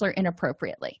counselor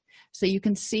inappropriately. So you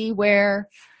can see where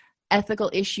ethical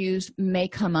issues may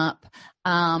come up,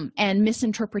 and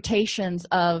misinterpretations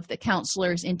of the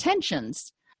counselor's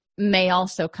intentions may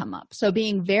also come up. So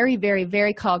being very, very,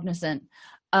 very cognizant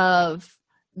of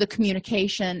the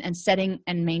communication and setting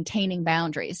and maintaining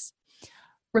boundaries.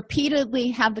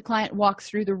 Repeatedly have the client walk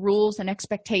through the rules and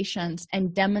expectations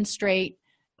and demonstrate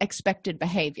expected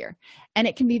behavior. And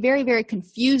it can be very, very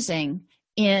confusing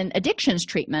in addictions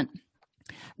treatment,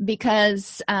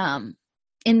 because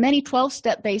in many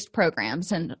 12-step based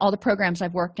programs, and all the programs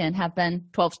I've worked in have been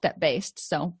 12-step based,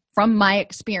 so from my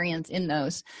experience in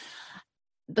those,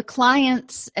 the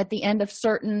clients at the end of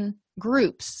certain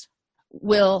groups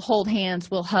will hold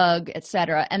hands, will hug,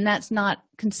 etc., and that's not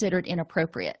considered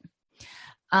inappropriate.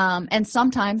 And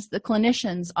sometimes the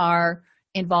clinicians are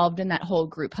involved in that whole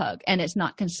group hug, and it's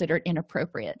not considered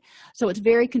inappropriate. So it's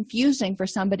very confusing for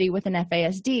somebody with an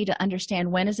FASD to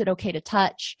understand, when is it okay to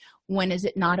touch, when is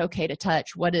it not okay to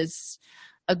touch, what is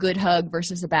a good hug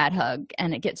versus a bad hug,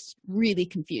 and it gets really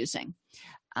confusing.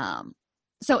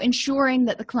 So ensuring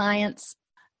that the clients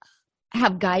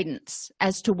have guidance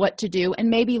as to what to do, and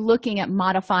maybe looking at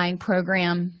modifying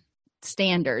program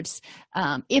standards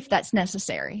if that's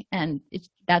necessary, and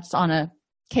that's on a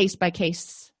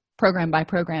case-by-case,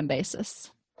 program-by-program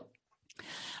basis.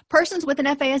 Persons with an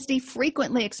FASD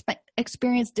frequently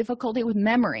experience difficulty with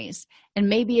memories and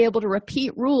may be able to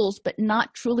repeat rules but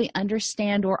not truly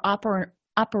understand or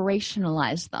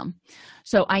operationalize them.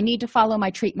 So I need to follow my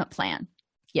treatment plan.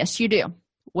 Yes, you do.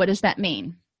 What does that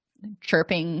mean?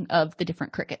 Chirping of the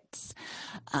different crickets.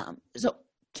 So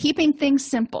keeping things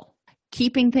simple,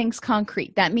 keeping things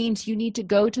concrete. That means you need to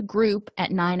go to group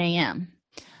at 9 a.m.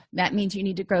 That means you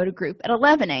need to go to group at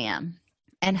 11 a.m.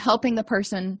 and helping the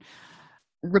person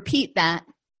repeat that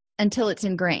until it's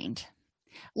ingrained.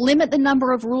 Limit the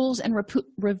number of rules and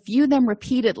review them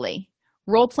repeatedly,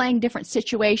 role-playing different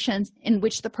situations in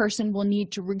which the person will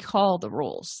need to recall the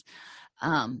rules.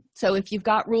 So if you've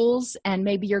got rules and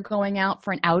maybe you're going out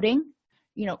for an outing,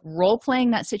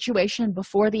 role-playing that situation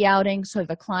before the outing so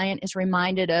the client is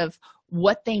reminded of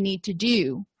what they need to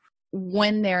do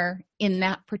when they're in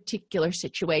that particular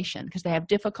situation, because they have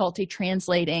difficulty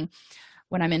translating,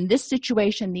 when I'm in this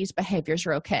situation, these behaviors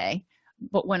are okay,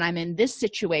 but when I'm in this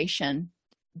situation,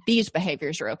 these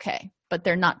behaviors are okay, but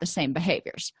they're not the same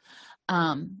behaviors.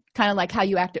 Kind of like how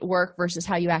you act at work versus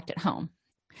how you act at home.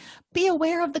 Be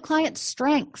aware of the client's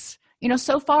strengths.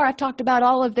 So far I've talked about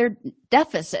all of their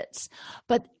deficits,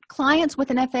 but clients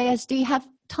with an FASD have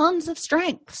tons of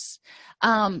strengths.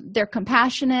 They're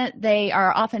compassionate. They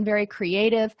are often very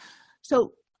creative.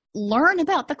 So learn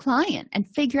about the client and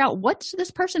figure out, what does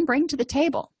this person bring to the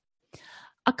table?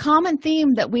 A common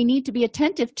theme that we need to be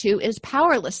attentive to is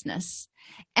powerlessness.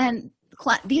 And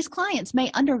these clients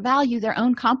may undervalue their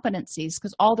own competencies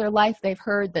because all their life they've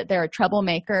heard that they're a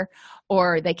troublemaker,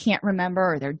 or they can't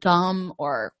remember, or they're dumb,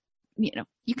 or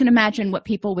you can imagine what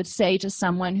people would say to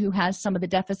someone who has some of the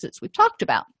deficits we've talked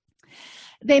about.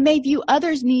 They may view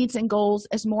others' needs and goals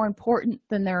as more important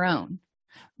than their own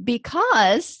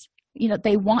because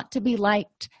they want to be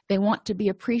liked, they want to be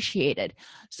appreciated.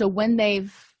 So when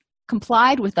they've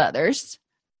complied with others,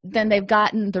 then they've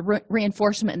gotten the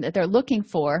reinforcement that they're looking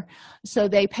for, so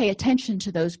they pay attention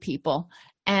to those people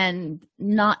and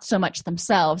not so much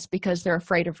themselves because they're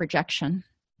afraid of rejection.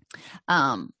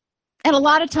 And a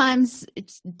lot of times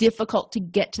it's difficult to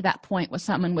get to that point with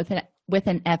someone with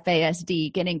an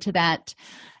FASD, getting to that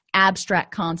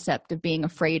abstract concept of being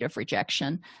afraid of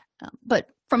rejection. But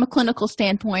from a clinical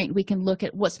standpoint, we can look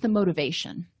at what's the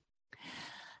motivation.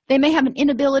 They may have an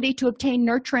inability to obtain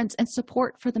nurturance and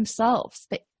support for themselves.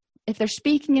 If they're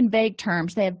speaking in vague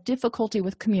terms, they have difficulty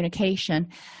with communication.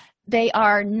 They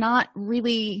are not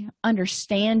really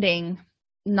understanding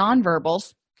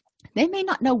nonverbals. They may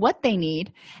not know what they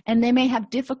need, and they may have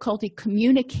difficulty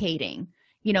communicating.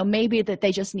 Maybe that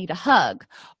they just need a hug,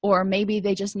 or maybe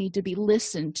they just need to be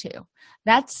listened to.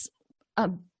 That's a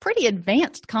pretty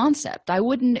advanced concept. I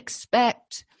wouldn't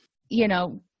expect,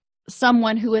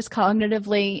 someone who is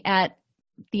cognitively at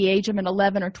the age of an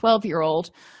 11 or 12-year-old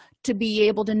to be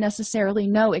able to necessarily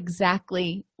know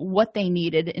exactly what they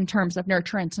needed in terms of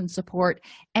nurturance and support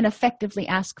and effectively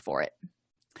ask for it.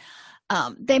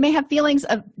 They may have feelings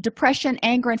of depression,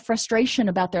 anger, and frustration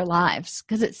about their lives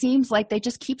because it seems like they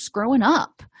just keep screwing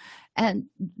up. And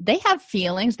they have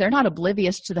feelings. They're not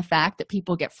oblivious to the fact that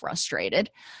people get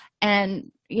frustrated.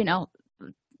 And,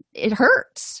 it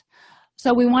hurts.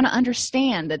 So we want to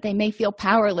understand that they may feel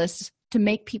powerless to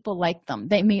make people like them.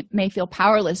 They may feel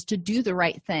powerless to do the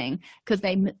right thing because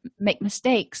they make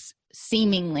mistakes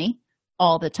seemingly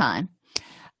all the time.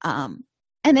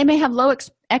 And they may have low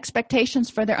expectations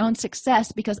for their own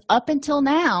success because up until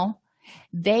now,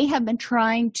 they have been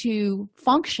trying to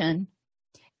function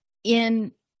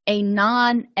in a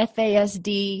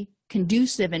non-FASD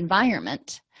conducive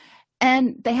environment,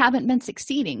 and they haven't been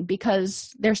succeeding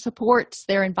because their supports,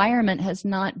 their environment has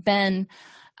not been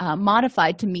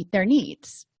modified to meet their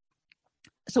needs.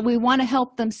 So we want to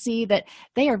help them see that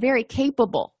they are very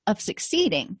capable of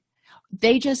succeeding.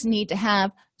 They just need to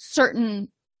have certain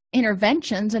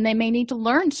interventions, and they may need to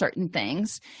learn certain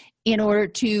things in order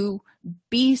to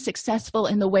be successful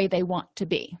in the way they want to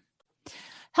be.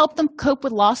 Help them cope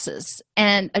with losses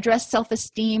and address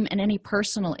self-esteem and any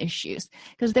personal issues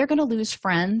because they're going to lose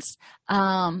friends.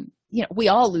 we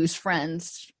all lose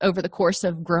friends over the course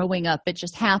of growing up. It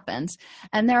just happens.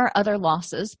 And there are other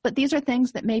losses, but these are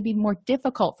things that may be more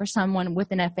difficult for someone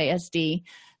with an FASD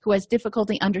who has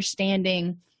difficulty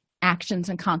understanding actions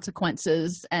and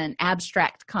consequences and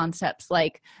abstract concepts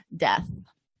like death.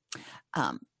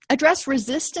 Address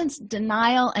resistance,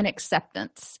 denial, and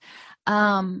acceptance.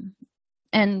 Women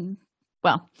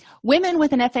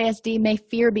with an FASD may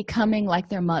fear becoming like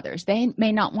their mothers. They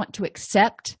may not want to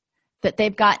accept that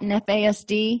they've got an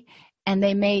FASD, and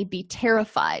they may be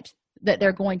terrified that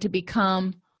they're going to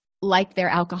become like their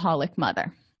alcoholic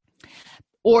mother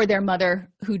or their mother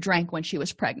who drank when she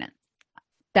was pregnant.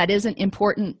 That is an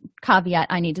important caveat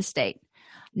I need to state.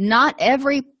 Not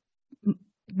every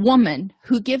woman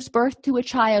who gives birth to a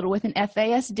child with an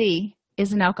FASD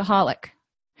is an alcoholic.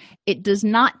 It does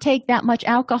not take that much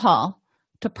alcohol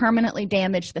to permanently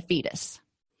damage the fetus.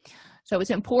 So it's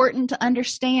important to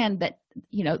understand that,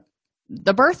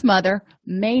 the birth mother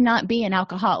may not be an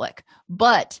alcoholic,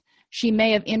 but she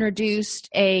may have introduced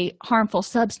a harmful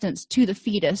substance to the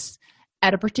fetus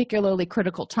at a particularly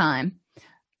critical time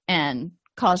and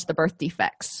caused the birth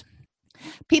defects.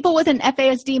 People with an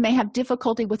FASD may have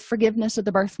difficulty with forgiveness of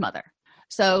the birth mother.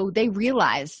 So they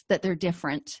realize that they're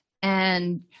different,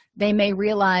 and they may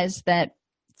realize that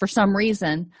for some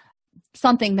reason,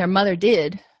 something their mother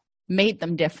did made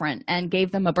them different and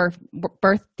gave them a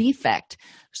birth defect.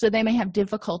 So they may have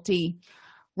difficulty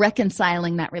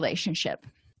reconciling that relationship.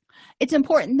 It's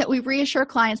important that we reassure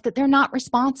clients that they're not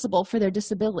responsible for their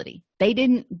disability. They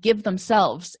didn't give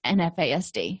themselves an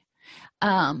FASD.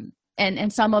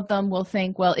 And some of them will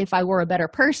think, well, if I were a better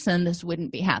person, this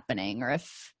wouldn't be happening, or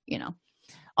if,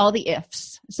 all the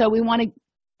ifs. So we want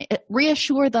to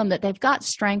reassure them that they've got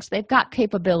strengths, they've got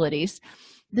capabilities.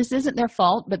 This isn't their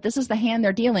fault, but this is the hand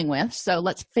they're dealing with, so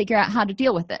let's figure out how to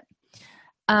deal with it.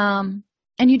 And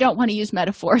you don't want to use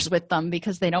metaphors with them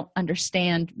because they don't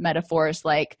understand metaphors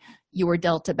like you were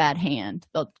dealt a bad hand.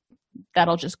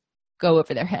 That'll just go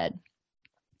over their head.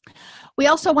 We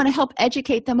also want to help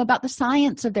educate them about the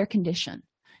science of their condition.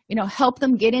 Help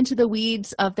them get into the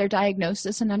weeds of their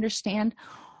diagnosis and understand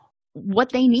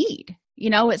what they need.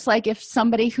 It's like if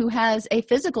somebody who has a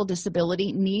physical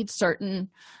disability needs certain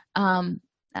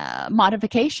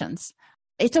modifications.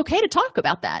 It's okay to talk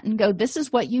about that and go, this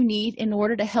is what you need in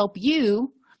order to help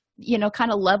you,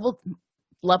 kind of level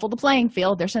the playing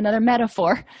field. There's another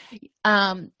metaphor,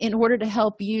 in order to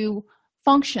help you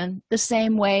function the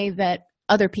same way that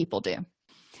other people do.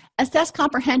 Assess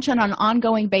comprehension on an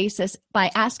ongoing basis by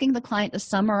asking the client to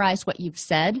summarize what you've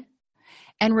said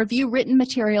and review written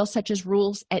material such as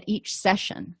rules at each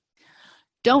session.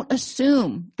 Don't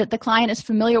assume that the client is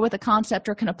familiar with a concept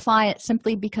or can apply it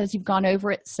simply because you've gone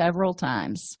over it several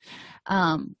times.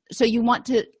 So you want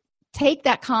to take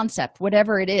that concept,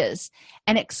 whatever it is,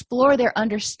 and explore their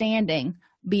understanding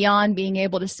beyond being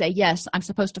able to say, yes, I'm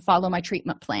supposed to follow my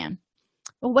treatment plan.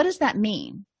 Well, what does that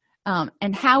mean?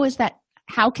 And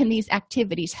how can these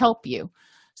activities help you?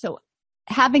 So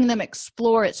having them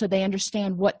explore it so they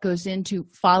understand what goes into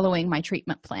following my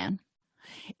treatment plan.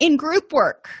 In group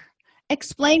work,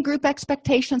 explain group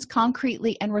expectations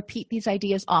concretely and repeat these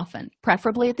ideas often,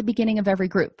 preferably at the beginning of every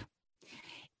group.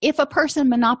 If a person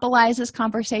monopolizes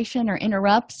conversation or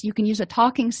interrupts, you can use a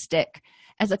talking stick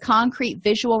as a concrete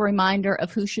visual reminder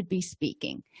of who should be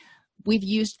speaking. We've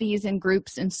used these in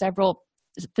groups in several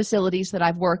facilities that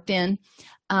I've worked in,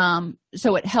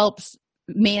 so it helps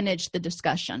manage the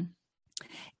discussion.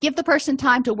 Give the person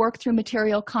time to work through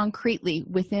material concretely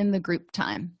within the group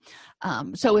time.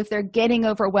 So if they're getting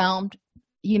overwhelmed,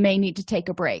 you may need to take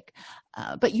a break,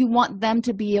 but you want them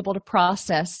to be able to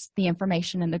process the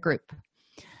information in the group.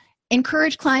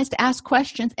 Encourage clients to ask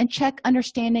questions and check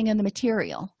understanding in the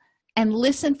material, and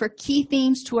listen for key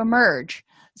themes to emerge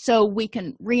so we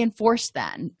can reinforce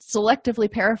that and selectively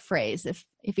paraphrase. If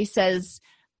he says,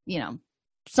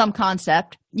 some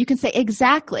concept, you can say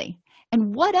exactly.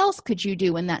 And what else could you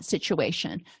do in that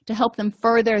situation to help them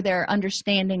further their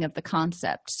understanding of the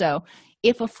concept? So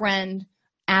if a friend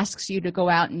asks you to go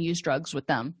out and use drugs with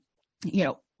them,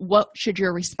 what should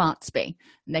your response be?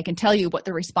 And they can tell you what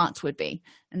the response would be.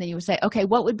 And then you would say, okay,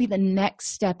 what would be the next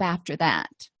step after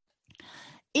that?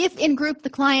 If in group the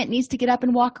client needs to get up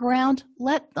and walk around,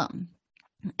 let them.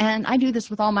 And I do this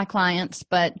with all my clients,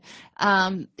 but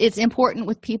it's important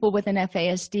with people with an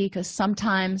FASD because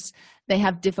sometimes they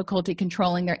have difficulty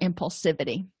controlling their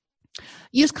impulsivity.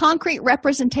 Use concrete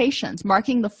representations,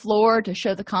 marking the floor to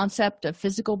show the concept of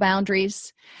physical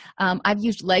boundaries. I've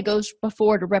used Legos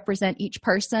before to represent each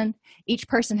person. Each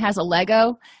person has a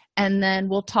Lego, and then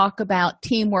we'll talk about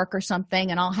teamwork or something,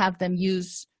 and I'll have them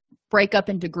break up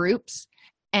into groups,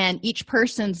 and each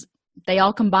person's they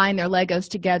all combine their Legos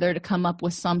together to come up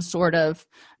with some sort of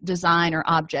design or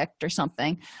object or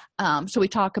something. So we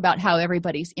talk about how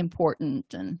everybody's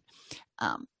important, and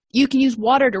you can use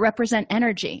water to represent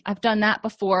energy. I've done that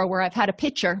before, where I've had a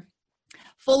pitcher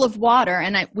full of water,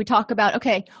 and we talk about,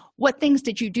 okay, what things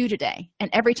did you do today? And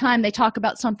every time they talk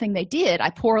about something they did,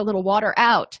 I pour a little water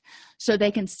out so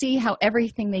they can see how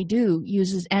everything they do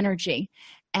uses energy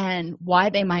and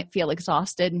why they might feel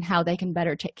exhausted and how they can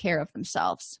better take care of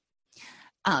themselves.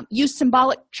 Use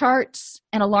symbolic charts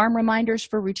and alarm reminders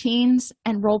for routines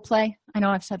and role play. I know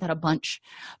I've said that a bunch,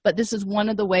 but this is one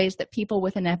of the ways that people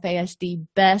with an FASD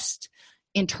best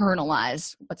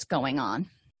internalize what's going on.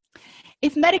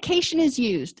 If medication is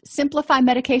used, simplify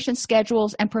medication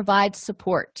schedules and provide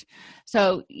support.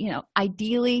 So,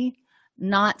 ideally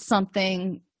not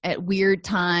something at weird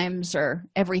times or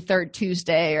every third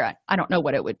Tuesday, or I don't know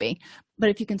what it would be.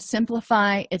 But if you can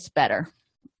simplify, it's better.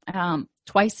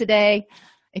 Twice a day.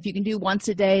 If you can do once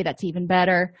a day, that's even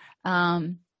better.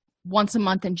 Once a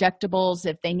month injectables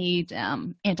if they need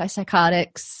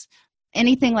antipsychotics,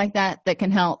 anything like that can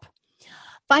help.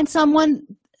 Find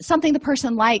something the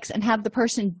person likes and have the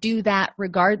person do that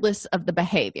regardless of the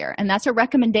behavior. And that's a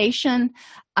recommendation,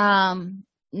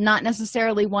 not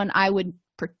necessarily one I would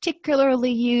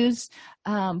particularly use,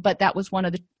 but that was one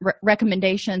of the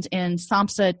recommendations in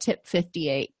SAMHSA Tip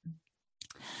 58.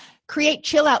 Create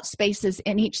chill out spaces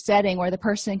in each setting where the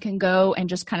person can go and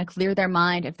just kind of clear their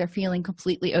mind if they're feeling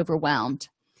completely overwhelmed.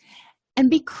 And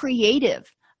be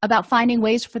creative about finding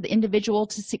ways for the individual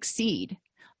to succeed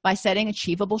by setting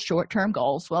achievable short-term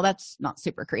goals. Well, that's not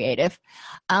super creative.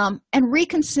 And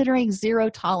reconsidering zero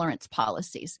tolerance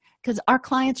policies, because our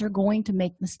clients are going to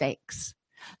make mistakes.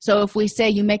 So if we say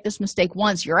you make this mistake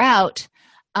once, you're out,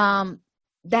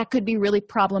 that could be really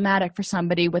problematic for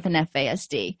somebody with an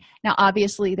FASD. Now,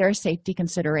 obviously, there are safety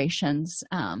considerations,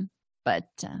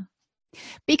 but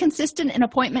be consistent in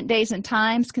appointment days and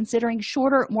times, considering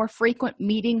shorter, more frequent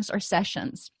meetings or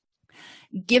sessions.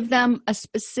 Give them a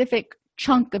specific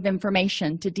chunk of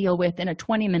information to deal with in a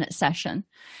 20-minute session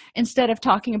instead of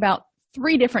talking about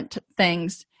 3 different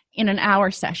things in an hour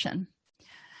session.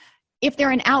 If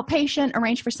they're an outpatient,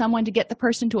 arrange for someone to get the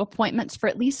person to appointments for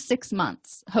at least 6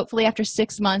 months. Hopefully after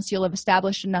 6 months, you'll have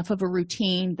established enough of a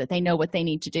routine that they know what they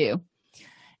need to do.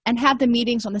 And have the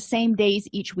meetings on the same days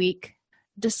each week.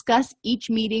 Discuss each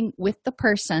meeting with the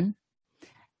person.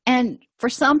 And for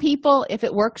some people, if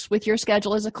it works with your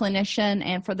schedule as a clinician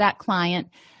and for that client,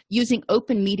 using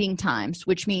open meeting times,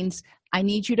 which means I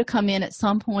need you to come in at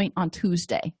some point on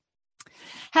Tuesday.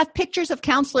 Have pictures of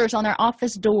counselors on their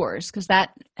office doors, because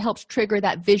that helps trigger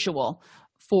that visual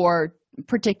for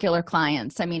particular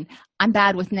clients. I mean, I'm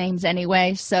bad with names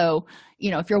anyway, so,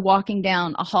 if you're walking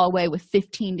down a hallway with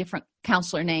 15 different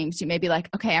counselor names, you may be like,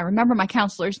 okay, I remember my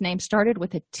counselor's name started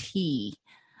with a T.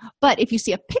 But if you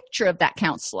see a picture of that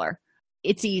counselor,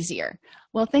 it's easier.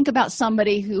 Well, think about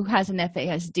somebody who has an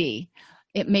FASD.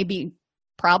 It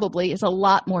probably is a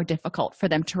lot more difficult for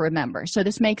them to remember. So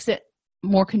this makes it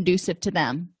more conducive to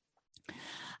them.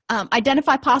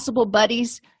 Identify possible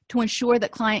buddies to ensure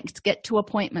that clients get to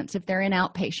appointments if they're in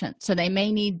outpatient. So they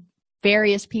may need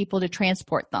various people to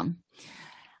transport them.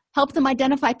 Help them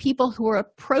identify people who are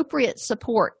appropriate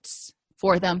supports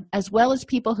for them, as well as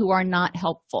people who are not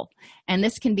helpful. And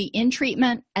this can be in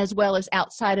treatment as well as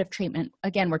outside of treatment.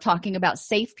 Again, we're talking about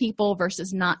safe people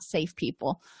versus not safe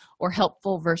people, or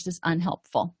helpful versus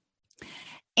unhelpful.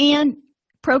 And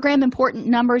program important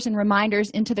numbers and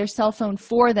reminders into their cell phone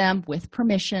for them, with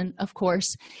permission, of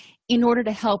course, in order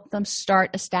to help them start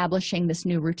establishing this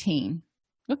new routine.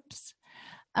 Oops.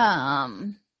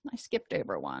 I skipped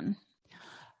over one.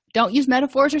 Don't use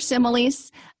metaphors or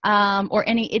similes or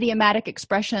any idiomatic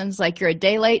expressions like you're a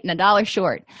day late and $1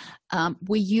 short.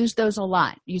 We use those a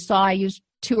lot. You saw I used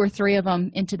 2 or 3 of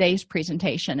them in today's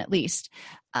presentation, at least.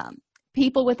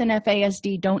 People with an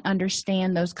FASD don't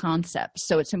understand those concepts,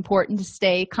 so it's important to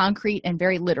stay concrete and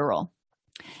very literal.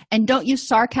 And don't use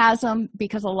sarcasm,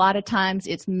 because a lot of times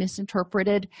it's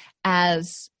misinterpreted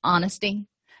as honesty.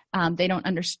 They don't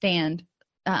understand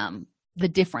the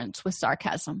difference with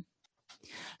sarcasm.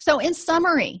 So in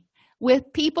summary,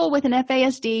 with people with an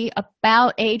FASD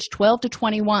about age 12 to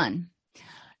 21,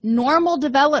 normal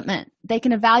development, they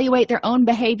can evaluate their own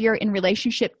behavior in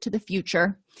relationship to the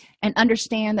future and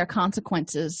understand their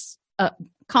consequences of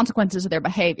their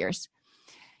behaviors.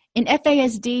 In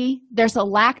FASD, there's a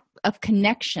lack of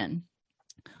connection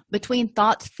between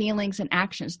thoughts, feelings, and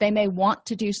actions. They may want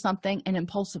to do something and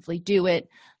impulsively do it,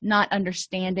 not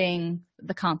understanding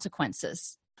the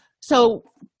consequences.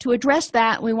 So to address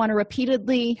that, we want to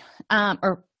repeatedly,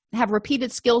 or have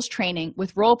repeated skills training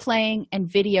with role playing and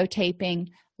videotaping.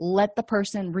 Let the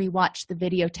person rewatch the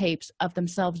videotapes of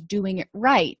themselves doing it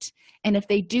right. And if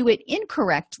they do it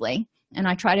incorrectly, and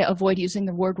I try to avoid using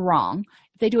the word wrong,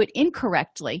 if they do it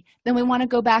incorrectly, then we want to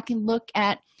go back and look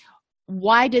at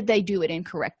why did they do it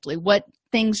incorrectly? What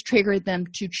things triggered them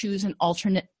to choose an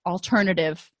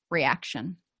alternative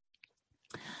reaction?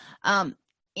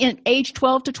 In age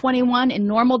 12 to 21, in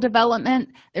normal development,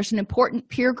 there's an important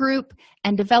peer group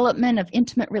and development of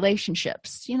intimate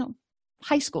relationships.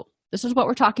 High school. This is what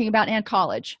we're talking about, and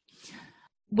college.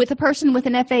 With a person with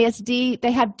an FASD,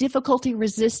 they have difficulty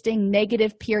resisting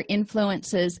negative peer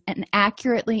influences and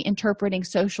accurately interpreting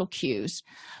social cues.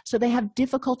 So they have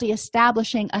difficulty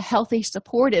establishing a healthy,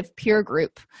 supportive peer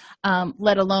group,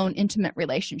 let alone intimate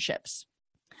relationships.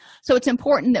 So it's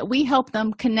important that we help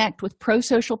them connect with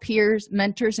pro-social peers,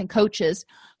 mentors, and coaches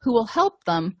who will help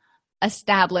them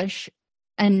establish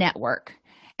a network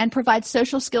and provide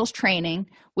social skills training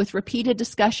with repeated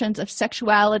discussions of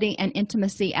sexuality and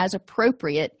intimacy as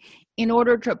appropriate in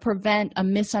order to prevent a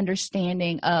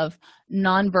misunderstanding of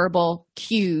nonverbal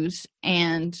cues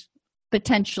and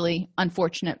potentially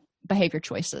unfortunate behavior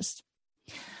choices.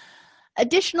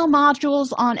 Additional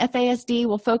modules on FASD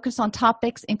will focus on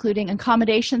topics including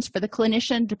accommodations for the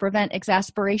clinician to prevent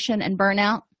exasperation and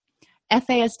burnout,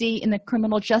 FASD in the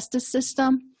criminal justice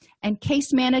system, and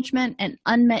case management and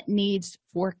unmet needs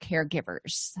for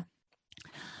caregivers.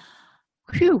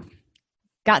 Whew,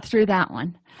 got through that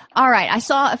one. All right, I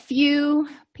saw a few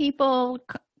people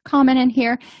comment in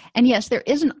here, and yes, there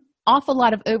is an awful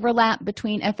lot of overlap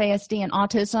between FASD and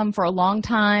autism. For a long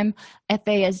time,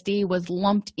 FASD was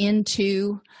lumped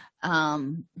into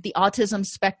the autism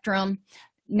spectrum.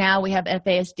 Now we have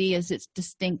FASD as its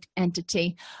distinct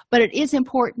entity, but it is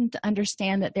important to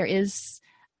understand that there is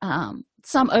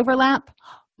some overlap.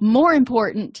 More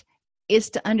important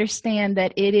is to understand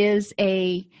that it is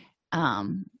a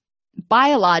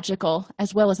biological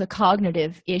as well as a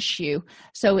cognitive issue,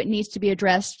 so it needs to be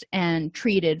addressed and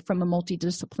treated from a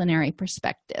multidisciplinary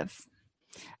perspective.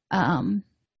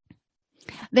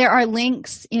 There are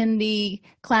links in the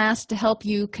class to help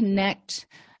you connect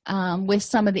with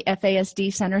some of the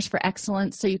FASD Centers for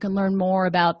Excellence so you can learn more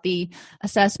about the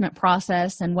assessment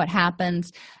process and what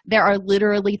happens. There are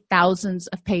literally thousands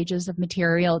of pages of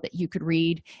material that you could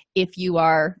read if you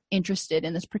are interested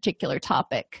in this particular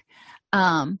topic.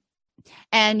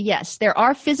 And yes, there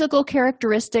are physical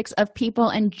characteristics of people,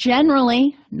 and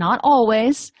generally, not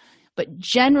always, but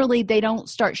generally they don't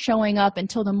start showing up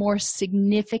until the more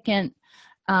significant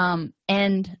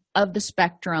end of the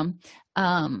spectrum.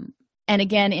 And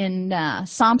again, in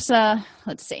SAMHSA,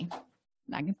 let's see,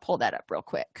 I can pull that up real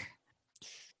quick.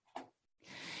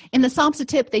 In the SAMHSA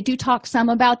tip, they do talk some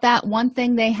about that. One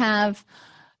thing they have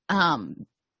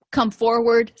come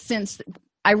forward since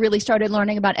I really started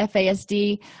learning about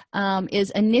FASD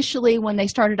is initially when they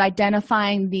started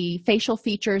identifying the facial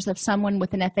features of someone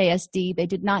with an FASD, they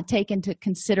did not take into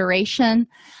consideration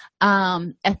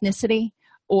ethnicity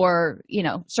or,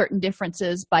 certain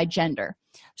differences by gender.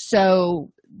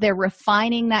 So they're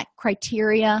refining that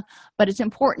criteria, but it's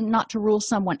important not to rule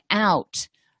someone out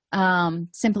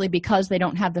simply because they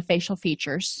don't have the facial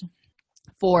features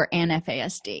for an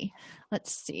FASD.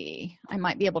 Let's see. I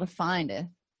might be able to find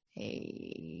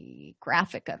a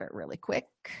graphic of it really quick.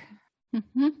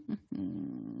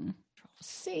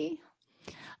 See.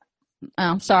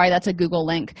 Oh, sorry, that's a Google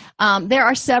link. There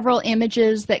are several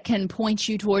images that can point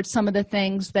you towards some of the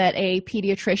things that a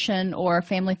pediatrician or a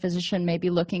family physician may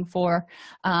be looking for,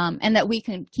 and that we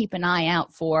can keep an eye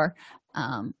out for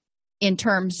in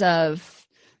terms of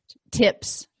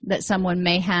tips that someone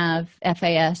may have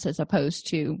FAS as opposed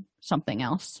to something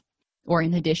else, or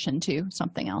in addition to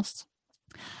something else.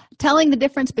 Telling the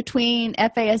difference between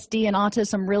FASD and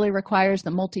autism really requires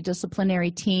the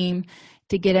multidisciplinary team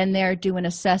to get in there, do an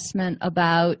assessment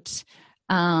about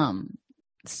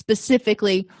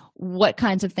specifically what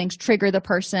kinds of things trigger the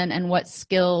person and what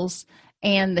skills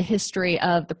and the history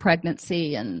of the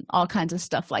pregnancy and all kinds of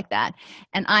stuff like that.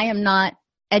 And I am not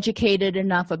educated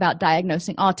enough about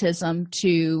diagnosing autism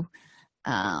to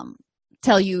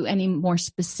tell you any more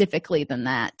specifically than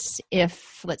that.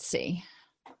 Let's see.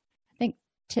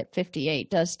 Tip 58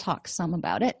 does talk some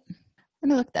about it. Let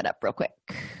me look that up real quick.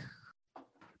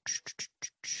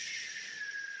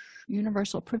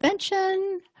 Universal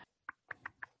prevention.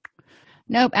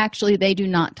 Nope, actually they do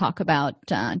not talk about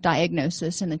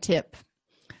diagnosis in the tip,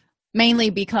 mainly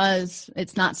because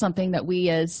it's not something that we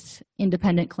as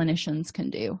independent clinicians can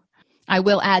do. I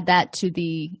will add that to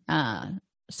the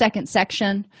second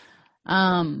section.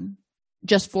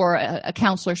 just for a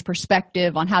counselor's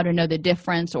perspective on how to know the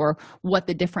difference or what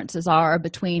the differences are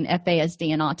between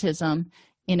FASD and autism,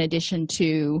 in addition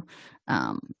to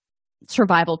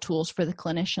survival tools for the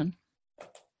clinician.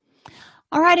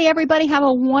 All righty, everybody, have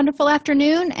a wonderful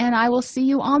afternoon, and I will see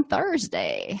you on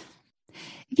Thursday.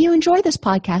 If you enjoy this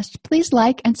podcast, please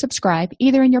like and subscribe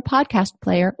either in your podcast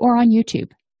player or on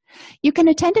YouTube. You can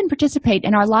attend and participate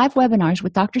in our live webinars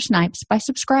with Dr. Snipes by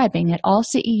subscribing at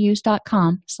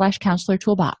allceus.com/counselor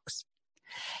toolbox.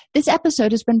 This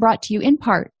episode has been brought to you in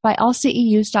part by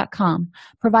allceus.com,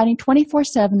 providing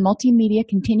 24/7 multimedia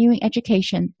continuing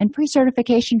education and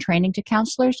pre-certification training to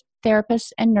counselors,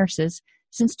 therapists, and nurses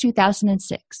since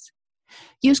 2006.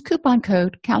 Use coupon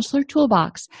code Counselor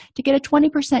Toolbox to get a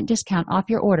 20% discount off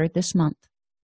your order this month.